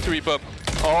from victory, but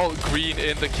all green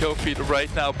in the kill feed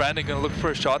right now. Brandon gonna look for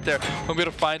a shot there. I'm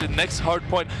gonna find it. Next hard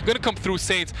point gonna come through.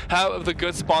 Saints have the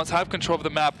good spawns, have control of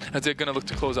the map, as they're gonna look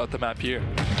to close out the map here.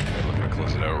 They're looking to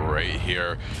close it out right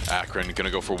here. Akron gonna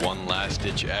go for one last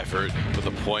ditch effort with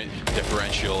a point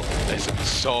differential that's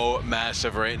so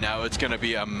massive right now. It's gonna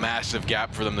be a massive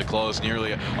gap for them to close,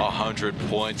 nearly 100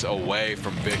 points away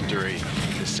from victory.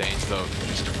 The Saints, though,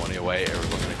 just 20 away. We're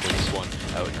looking to clear this one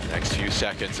out in the next few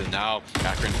seconds. And now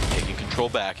Akron taking control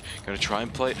back. Going to try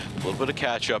and play a little bit of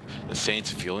catch-up. The Saints,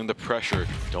 feeling the pressure,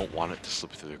 don't want it to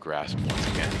slip through their grasp once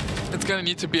again. It's going to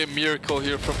need to be a miracle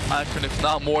here from Akron, if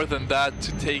not more than that,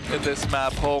 to take this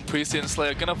map home. Priestley and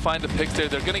Slayer going to find the picks there.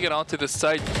 They're going to get onto the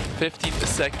site. 15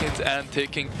 seconds and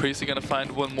ticking. Priestley gonna find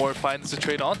one more, finds the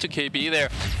trade onto KB there.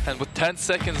 And with 10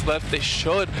 seconds left, they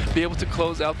should be able to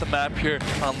close out the map here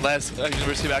unless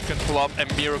University of Akron pull off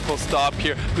a miracle stop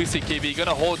here. Priestley KB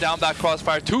gonna hold down that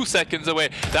crossfire 2 seconds away.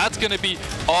 That's gonna be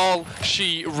all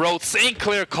she wrote. St.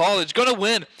 Clair College gonna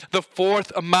win the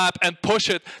 4th map and push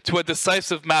it to a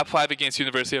decisive map 5 against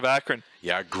University of Akron.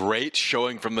 Yeah, great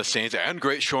showing from the Saints and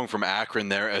great showing from Akron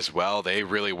there as well. They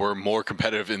really were more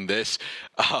competitive in this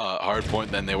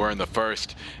hardpoint than they were in the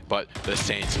first, but the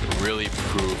Saints really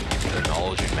proved their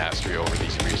knowledge and mastery over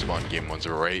these respawn game ones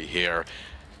right here.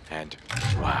 And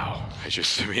wow,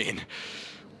 I mean,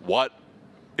 what?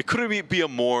 It couldn't be a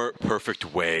more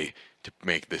perfect way to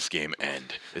make this game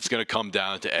end. It's going to come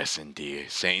down to S&D.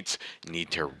 Saints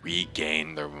need to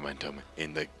regain their momentum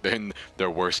in their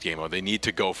worst game. They need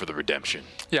to go for the redemption.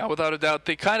 Yeah, without a doubt.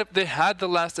 They had the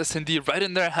last S&D right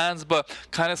in their hands, but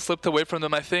kind of slipped away from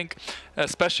them. I think,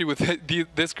 especially with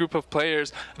this group of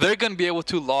players, they're going to be able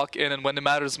to lock in, and when it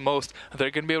matters most,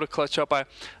 they're going to be able to clutch up.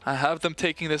 I have them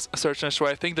taking this search and destroy.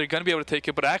 I think they're going to be able to take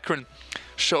it, but Akron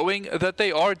showing that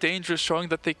they are dangerous, showing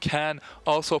that they can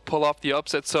also pull off the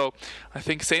upset. So I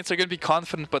think Saints are going to be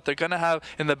confident, but they're going to have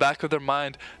in the back of their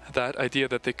mind that idea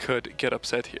that they could get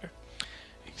upset here.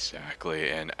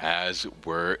 Exactly, and as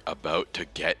we're about to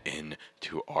get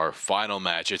into our final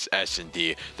match, it's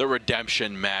S&D, the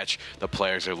redemption match. The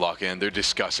players are locking in. They're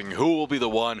discussing who will be the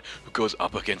one who goes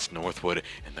up against Northwood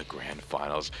in the grand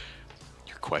finals.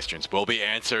 Questions will be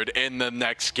answered in the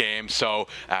next game, so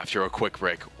after a quick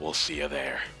break, we'll see you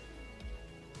there.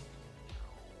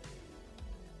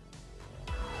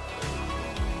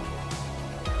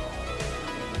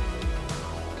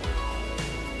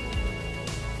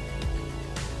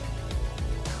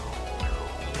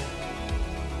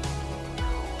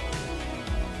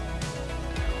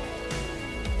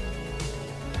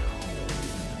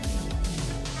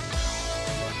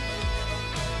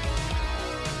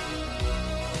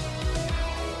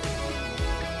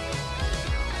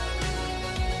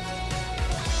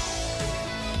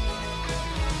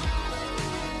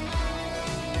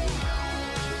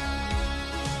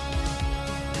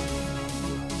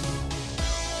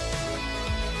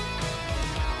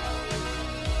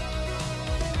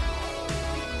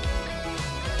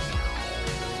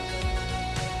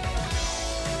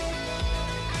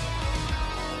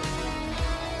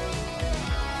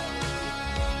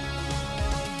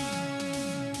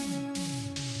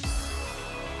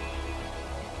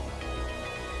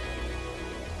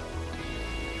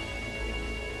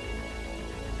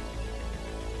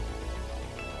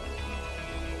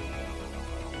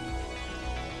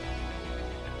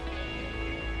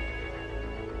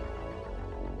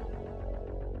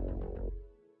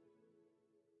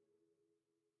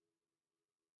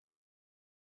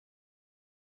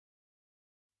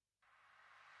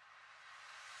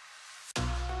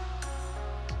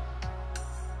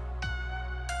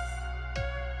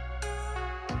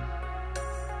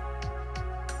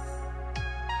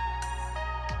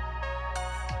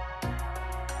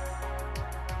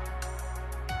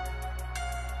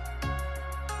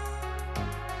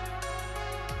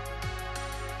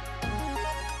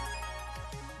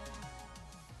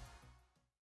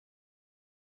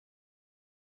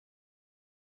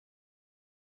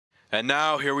 And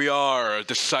now here we are, a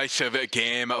decisive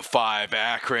game 5,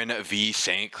 Akron v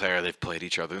St. Clair. They've played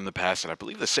each other in the past, and I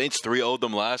believe the Saints 3-0'd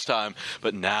them last time,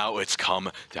 but now it's come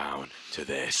down to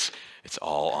this. It's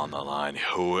all on the line.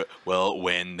 Who will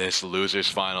win this losers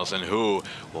finals and who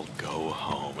will go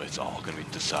home? It's all going to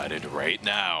be decided right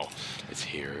now. It's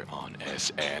here on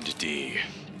S&D.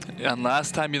 And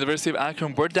last time, University of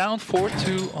Akron were down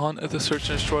 4-2 on the search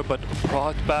and destroy, but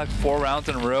brought back 4 rounds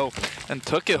in a row and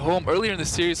took it home earlier in the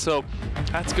series. So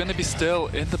that's going to be still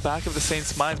in the back of the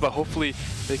Saints' minds, but hopefully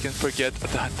they can forget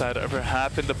that ever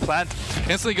happened. The plant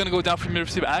instantly going to go down from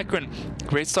University of Akron.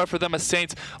 Great start for them as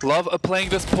Saints. Love playing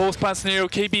this post-plant scenario.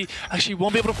 KB actually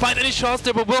won't be able to find any shots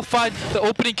there, but will find the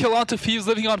opening kill onto Thieves,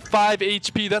 living on 5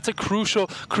 HP. That's a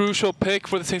crucial pick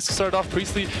for the Saints to start off.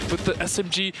 Priestley with the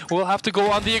SMG will have to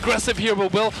go on the aggressive here,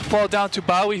 but will fall down to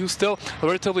Bowie, who's still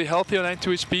relatively healthy on 92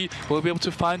 HP. Will be able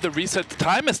to find the reset. The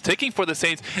time is ticking for the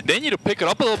Saints. They need to pick it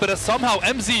up a little bit, as somehow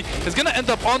MZ is going to end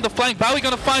up on the flank. Bowie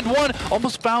going to find one.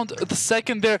 Almost found the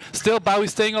second there. Still Bowie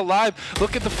staying alive.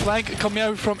 Look at the flank coming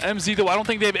out from MZ, though. I don't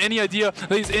think they have any idea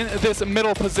that he's in this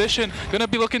middle position. Going to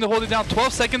be looking to hold it down.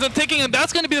 12 seconds and ticking, and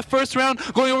that's going to be the first round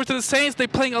going over to the Saints. They're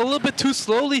playing a little bit too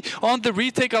slowly on the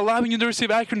retake, allowing University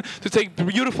of Akron to take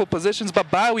beautiful positions, but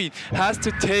Bowie has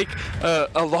to take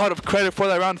a lot of credit for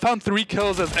that round. Found 3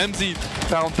 kills as MZ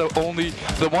found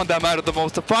the one that mattered the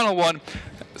most. The final one,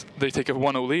 they take a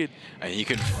 1-0 lead. And you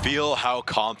can feel how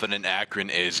confident Akron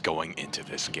is going into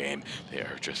this game. They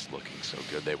are just looking so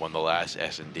good. They won the last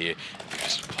S&D. They're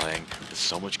just playing with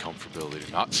so much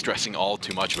comfortability, not stressing all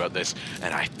too much about this.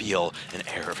 And I feel an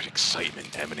air of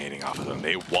excitement emanating off of them.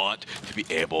 They want to be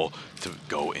able to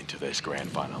go into this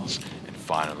grand finals and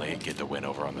finally get the win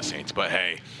over on the Saints. But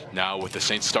hey, now with the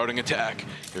Saints starting attack,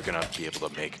 you're going to be able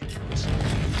to make this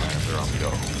their own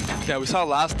go. Yeah, we saw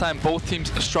last time both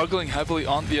teams struggling heavily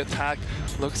on the attack.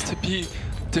 Looks to be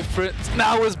different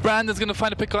now as Brandon's going to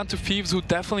find a pick onto Thieves, who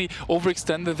definitely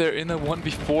overextended there in a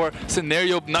 1v4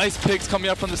 scenario. Nice picks coming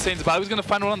out from the Saints. Bowie's going to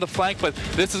find one on the flank, but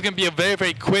this is going to be a very,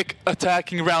 very quick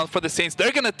attacking round for the Saints.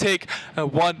 They're going to take a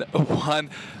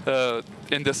 1-1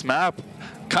 in this map,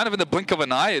 kind of in the blink of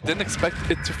an eye. I didn't expect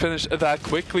it to finish that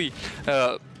quickly.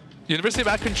 University of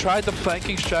Akron tried the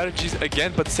flanking strategies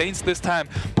again, but Saints this time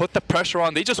put the pressure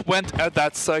on. They just went at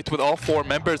that site with all 4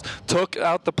 members, took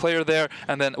out the player there,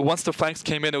 and then once the flanks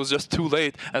came in, it was just too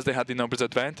late as they had the numbers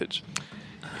advantage.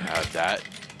 Yeah, that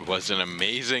was an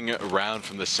amazing round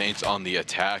from the Saints on the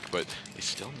attack, but they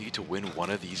still need to win one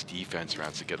of these defense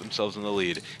rounds to get themselves in the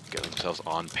lead, get themselves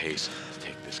on pace to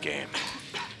take this game.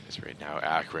 Because right now,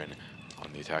 Akron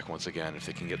on the attack once again. If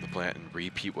they can get the plant and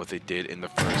repeat what they did in the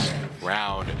first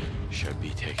round, should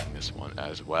be taking this one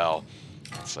as well.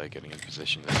 It's like getting in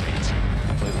position. The Saints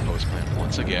play the post plant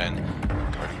once again,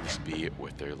 guarding this B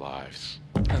with their lives.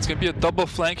 It's going to be a double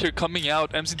flank here coming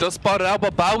out. MC does spot it out,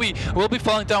 but Bowie will be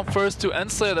falling down first to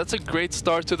Enslayer. That's a great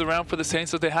start to the round for the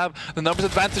Saints, as they have the numbers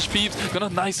advantage. Thieves gonna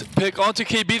nice pick onto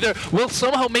KB there. Will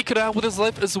somehow make it out with his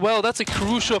life as well. That's a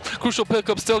crucial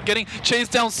pickup. Still getting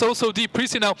chased down so deep.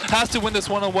 Priestley now has to win this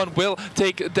one-on-one. Will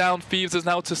take down Thieves as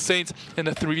now to Saints in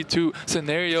a 3v2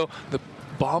 scenario. The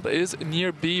bomb is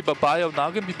near B, but Bio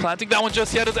not going to be planting that one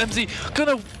just yet, as MZ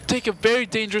going to take a very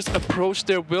dangerous approach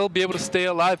there. Will be able to stay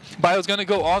alive. Bio's going to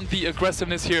go on the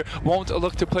aggressiveness here. Won't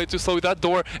look to play too slowly. That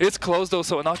door is closed though,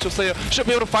 so Nacho Slayer should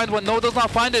be able to find one. No, does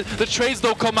not find it. The trades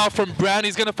though come out from Brand.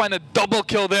 He's going to find a double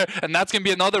kill there, and that's going to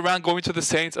be another round going to the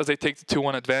Saints as they take the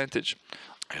 2-1 advantage.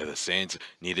 Yeah, the Saints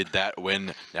needed that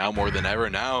win now more than ever.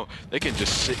 Now they can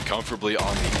just sit comfortably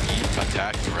on the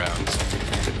attack rounds,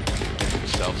 get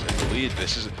themselves in the lead.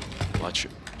 This is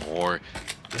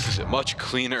a much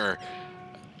cleaner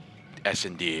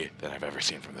S&D than I've ever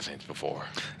seen from the Saints before.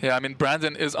 Yeah, I mean,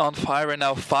 Brandon is on fire right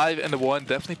now, 5-1,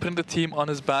 definitely putting the team on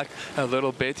his back a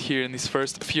little bit here in these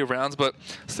first few rounds, but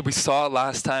as we saw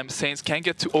last time, Saints can't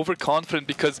get too overconfident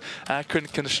because Akron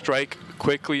can strike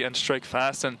quickly and strike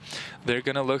fast, and they're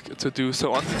gonna look to do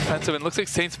so on the defensive. And it looks like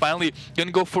Saints finally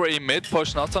gonna go for a mid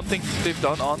push, not something they've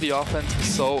done on the offense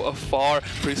so far.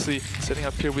 Priestley sitting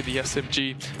up here with the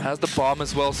SMG, has the bomb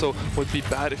as well, so would be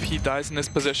bad if he dies in this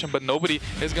position, but nobody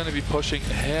is gonna be pushing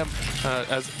him,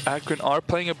 as Akron are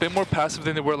playing a bit more passive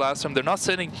than they were last time. They're not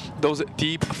setting those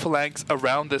deep flanks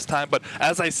around this time, but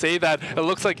as I say that, it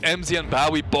looks like MZ and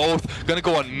Bowie both gonna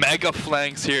go on mega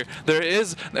flanks here. There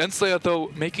is Enslayer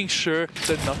though making sure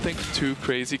that nothing too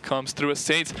crazy comes through. As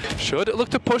Saints should look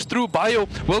to push through. Bio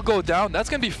will go down. That's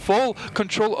gonna be full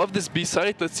control of this B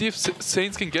site. Let's see if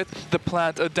Saints can get the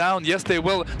plant down. Yes, they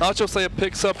will. Nacho Slayer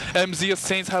picks up MZ as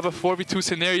Saints have a 4v2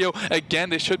 scenario. Again,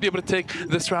 they should be able to take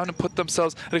this round and put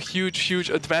themselves at a huge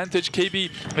advantage. KB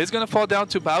is gonna fall down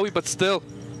to Bowie, but still,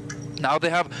 now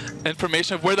they have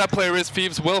information of where that player is.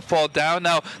 Thieves will fall down.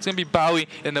 Now it's going to be Bowie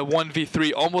in a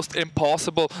 1v3. Almost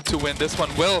impossible to win this one.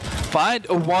 Will find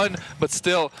a 1, but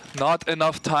still not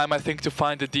enough time, I think, to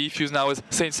find the defuse. Now as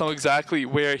Saints know exactly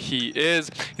where he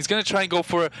is. He's going to try and go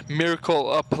for a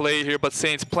miracle play here, but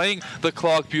Saints playing the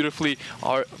clock beautifully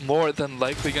are more than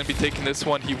likely going to be taking this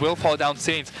one. He will fall down.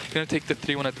 Saints going to take the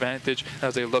 3-1 advantage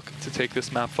as they look to take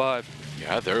this map 5.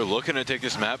 Yeah, they're looking to take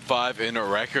this map 5 in a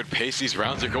record pace. These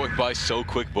rounds are going by so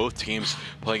quick. Both teams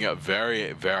playing up very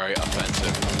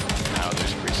offensive. Now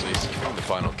there's Priestley securing the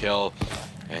final kill,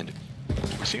 and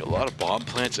we're seeing a lot of bomb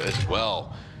plants as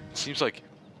well. It seems like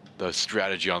the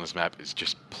strategy on this map is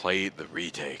just play the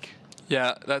retake.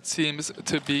 Yeah, that seems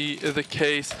to be the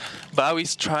case.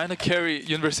 Bowie's trying to carry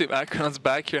University of Akron's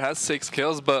back here, has 6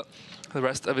 kills, but the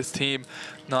rest of his team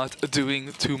not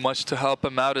doing too much to help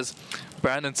him out, as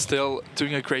Brandon's still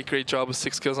doing a great job with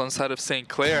 6 kills on the side of St.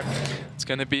 Clair. It's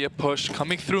going to be a push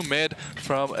coming through mid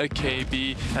from a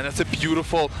KB, and that's a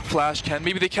beautiful flash can.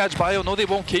 Maybe they catch Bio. No, they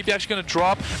won't. KB actually going to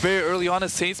drop very early on,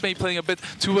 as Saints may be playing a bit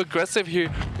too aggressive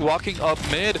here, walking up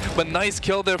mid, but nice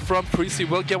kill there from Priestley.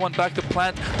 Will get one back. The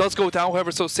plant does go down,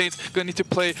 however, so Saints going to need to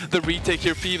play the retake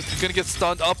here. Thieves going to get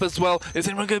stunned up as well. Is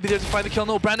anyone going to be there to find the kill?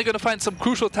 No, Brandon going to find some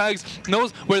crucial tags.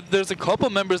 Knows where there's a couple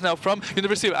members now from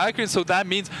University of Akron, so that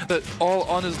means that all all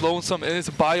on his lonesome in his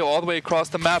bio all the way across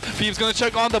the map. Thieves gonna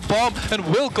check on the bomb and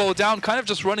will go down, kind of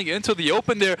just running into the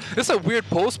open there. This is a weird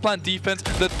post-plant defense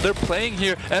that they're playing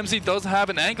here. MZ does have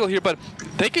an angle here, but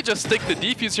they could just stick the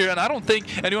defuse here, and I don't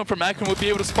think anyone from Akron would be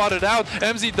able to spot it out.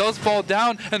 MZ does fall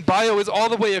down, and Bio is all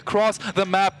the way across the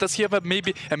map. Does he have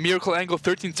maybe a miracle angle?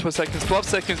 13 seconds, 12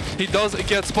 seconds. He does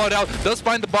get spotted out, does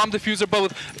find the bomb diffuser, but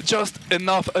with just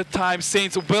enough time,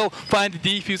 Saints will find the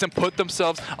defuse and put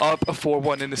themselves up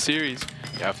 4-1 in the series.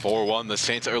 Yeah, 4-1. The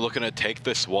Saints are looking to take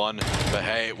this one, but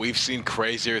hey, we've seen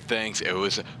crazier things. It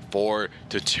was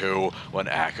 4-2 when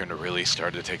Akron really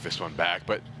started to take this one back,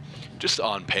 but just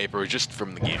on paper, just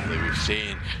from the gameplay we've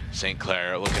seen, St.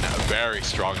 Clair looking at very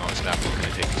strong on this map, looking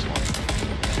to take this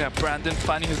one. Yeah, Brandon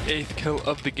finding his 8th kill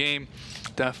of the game.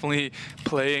 Definitely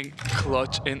playing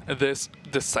clutch in this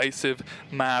decisive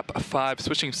map 5.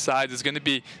 Switching sides is going to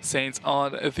be Saints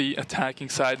on the attacking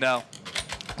side now.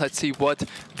 Let's see what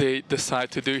they decide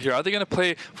to do here. Are they going to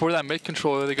play for that mid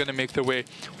control, or are they going to make their way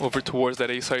over towards that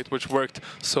A site, which worked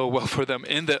so well for them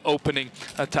in the opening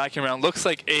attacking round? Looks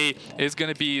like A is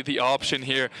going to be the option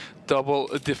here. Double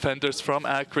defenders from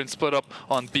Akron split up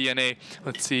on B and A.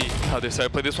 Let's see how they decide to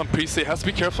play this one. Priestley has to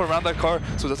be careful around that car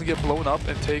so it doesn't get blown up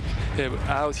and take him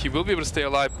out. He will be able to stay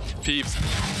alive. Thieves,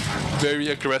 very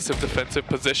aggressive defensive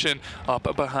position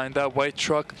up behind that white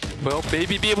truck. Will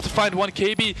maybe be able to find one.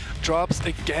 KB drops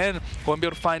again. Won't be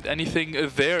able to find anything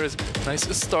there.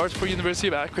 Nice start for University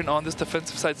of Akron on this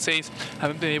defensive side. Saints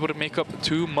haven't been able to make up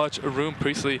too much room.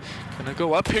 Priestley gonna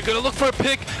go up here, gonna look for a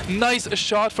pick. Nice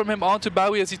shot from him onto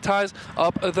Bowie as he ties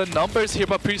up the numbers here,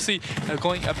 but Priestley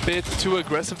going a bit too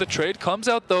aggressive. The trade comes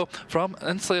out though from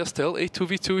Enslaya. Still a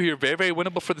 2v2 here. Very, very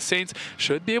winnable for the Saints.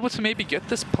 Should be able to maybe get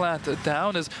this plant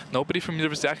down as nobody from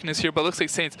University of Akron is here, but it looks like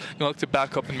Saints gonna look to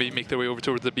back up and maybe make their way over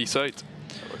towards the B site.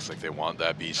 It looks like they want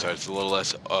that B site. It's a little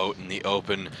less out in the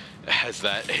open as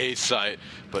that A site,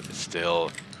 but it's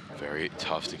still very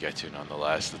tough to get to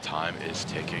nonetheless. The time is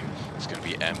ticking. It's going to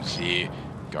be MZ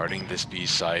guarding this B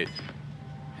site.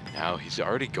 And now he's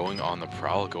already going on the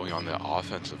prowl, going on the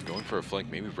offensive, going for a flank,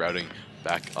 maybe routing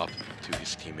back up to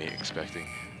his teammate, expecting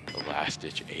the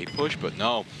last-ditch A push, but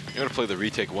no, you're going to play the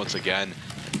retake once again.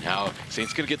 And now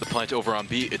Saints going to get the plant over on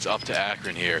B. It's up to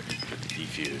Akron here with the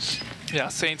defuse. Yeah,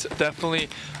 Saints definitely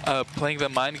playing the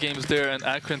mind games there, and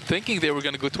Akron thinking they were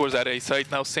going to go towards that A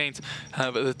site. Now Saints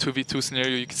have the 2v2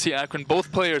 scenario. You can see Akron, both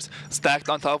players stacked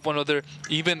on top of one another.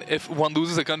 Even if one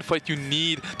loses a gunfight, you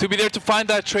need to be there to find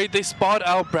that trade. They spot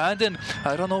out Brandon.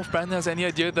 I don't know if Brandon has any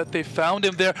idea that they found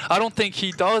him there. I don't think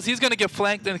he does. He's going to get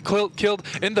flanked and killed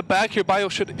in the back here. Bio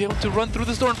should be able to run through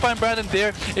this door and find Brandon.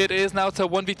 There it is. Now it's a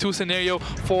 1v2 scenario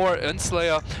for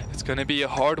Enslaya. It's going to be a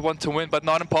hard one to win, but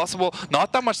not impossible.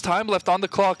 Not that much time left on the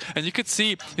clock, and you could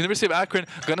see University of Akron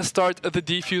going to start the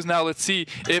defuse now. Let's see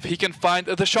if he can find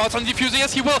the shots on defuse.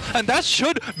 Yes, he will, and that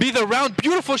should be the round.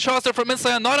 Beautiful shots there from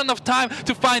Enslaya. Not enough time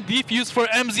to find defuse for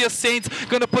MZ. Saints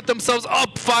going to put themselves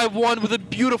up 5-1 with a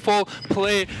beautiful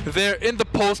play there in the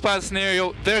post-pass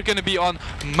scenario. They're going to be on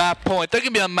map point. They're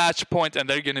going to be on match point, and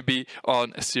they're going to be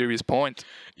on a series point.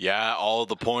 Yeah, all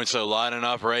the points are lining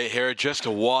up right here. Just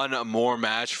one more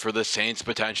match for the Saints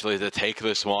potentially to take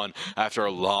this one after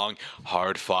a long,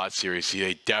 hard-fought series. See,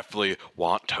 they definitely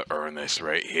want to earn this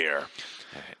right here.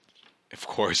 Of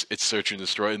course, it's search and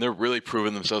destroy, and they're really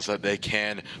proving themselves that they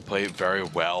can play very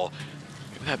well.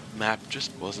 Maybe that map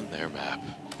just wasn't their map.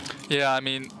 Yeah, I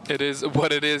mean, it is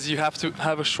what it is. You have to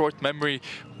have a short memory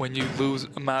when you lose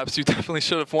maps. You definitely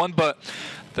should have won, but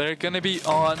they're going to be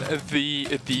on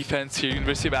the defense here.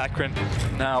 University of Akron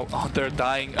now on their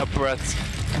dying breaths,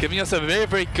 giving us a very,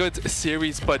 very good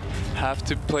series, but have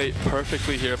to play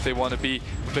perfectly here if they want to be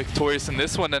victorious in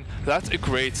this one. And that's a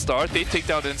great start. They take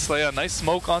down Enslaya. Nice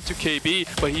smoke onto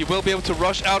KB, but he will be able to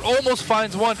rush out. Almost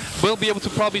finds one. Will be able to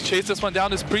probably chase this one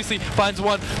down as Priestley finds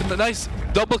one. A nice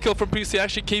double kill from Priestley.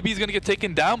 Actually, KB is going to get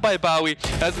taken down by Bowie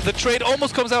as the trade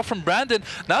almost comes out from Brandon.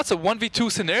 Now it's a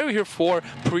 1v2 scenario here for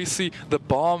Priestley. The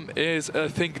bomb is, I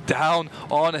think, down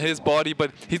on his body,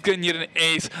 but he's going to need an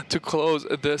ace to close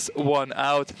this one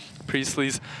out.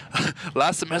 Priestley's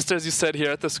last semester, as you said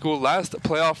here at the school, last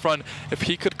playoff run, if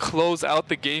he could close out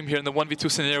the game here in the 1v2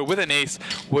 scenario with an ace,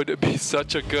 would be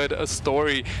such a good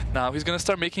story. Now he's going to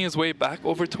start making his way back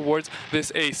over towards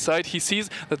this A site. He sees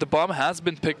that the bomb has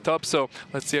been picked up, so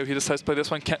Let's see how he decides to play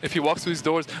this one. If he walks through these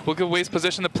doors, will give away his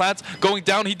position. The plants going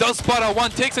down. He does spot out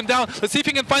one, takes him down. Let's see if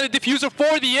he can find a diffuser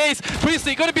for the ace.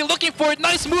 Priestley going to be looking for it.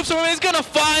 Nice moves from him. He's going to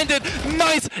find it.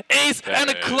 Nice ace and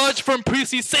a clutch from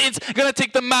Priestley. Saints going to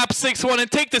take the map 6-1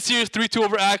 and take the series 3-2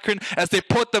 over Akron as they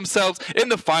put themselves in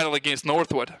the final against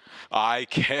Northwood. I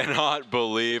cannot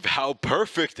believe how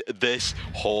perfect this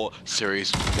whole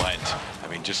series went. I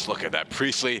mean, just look at that.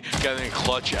 Priestley getting a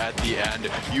clutch at the end.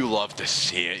 You love to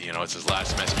see it. You know, it's his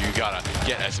last semester. You gotta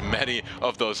get as many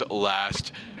of those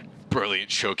last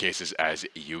brilliant showcases as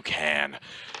you can.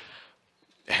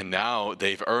 And now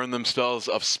they've earned themselves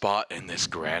a spot in this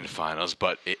grand finals,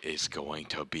 but it is going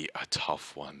to be a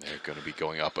tough one. They're going to be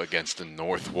going up against the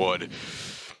Northwood.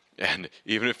 And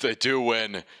even if they do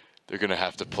win, they're going to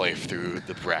have to play through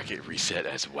the bracket reset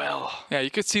as well. Yeah, you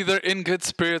could see they're in good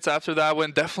spirits after that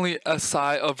one. Definitely a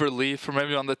sigh of relief from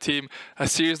everyone on the team. A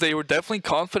series they were definitely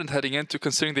confident heading into,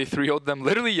 considering they 3-0'd them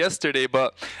literally yesterday.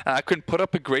 But Akron put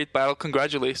up a great battle.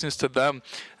 Congratulations to them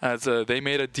as they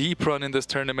made a deep run in this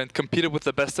tournament, competed with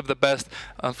the best of the best.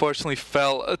 Unfortunately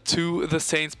fell to the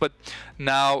Saints, but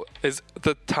now is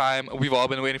the time we've all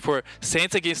been waiting for.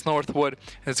 Saints against Northwood.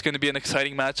 It's going to be an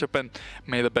exciting matchup, and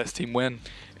may the best team win.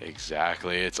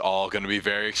 Exactly. It's all going to be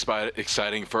very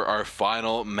exciting for our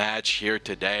final match here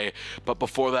today. But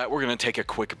before that, we're going to take a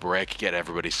quick break, get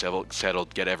everybody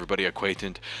settled, get everybody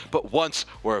acquainted. But once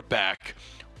we're back,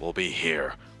 we'll be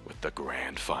here with the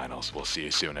grand finals. We'll see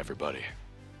you soon, everybody.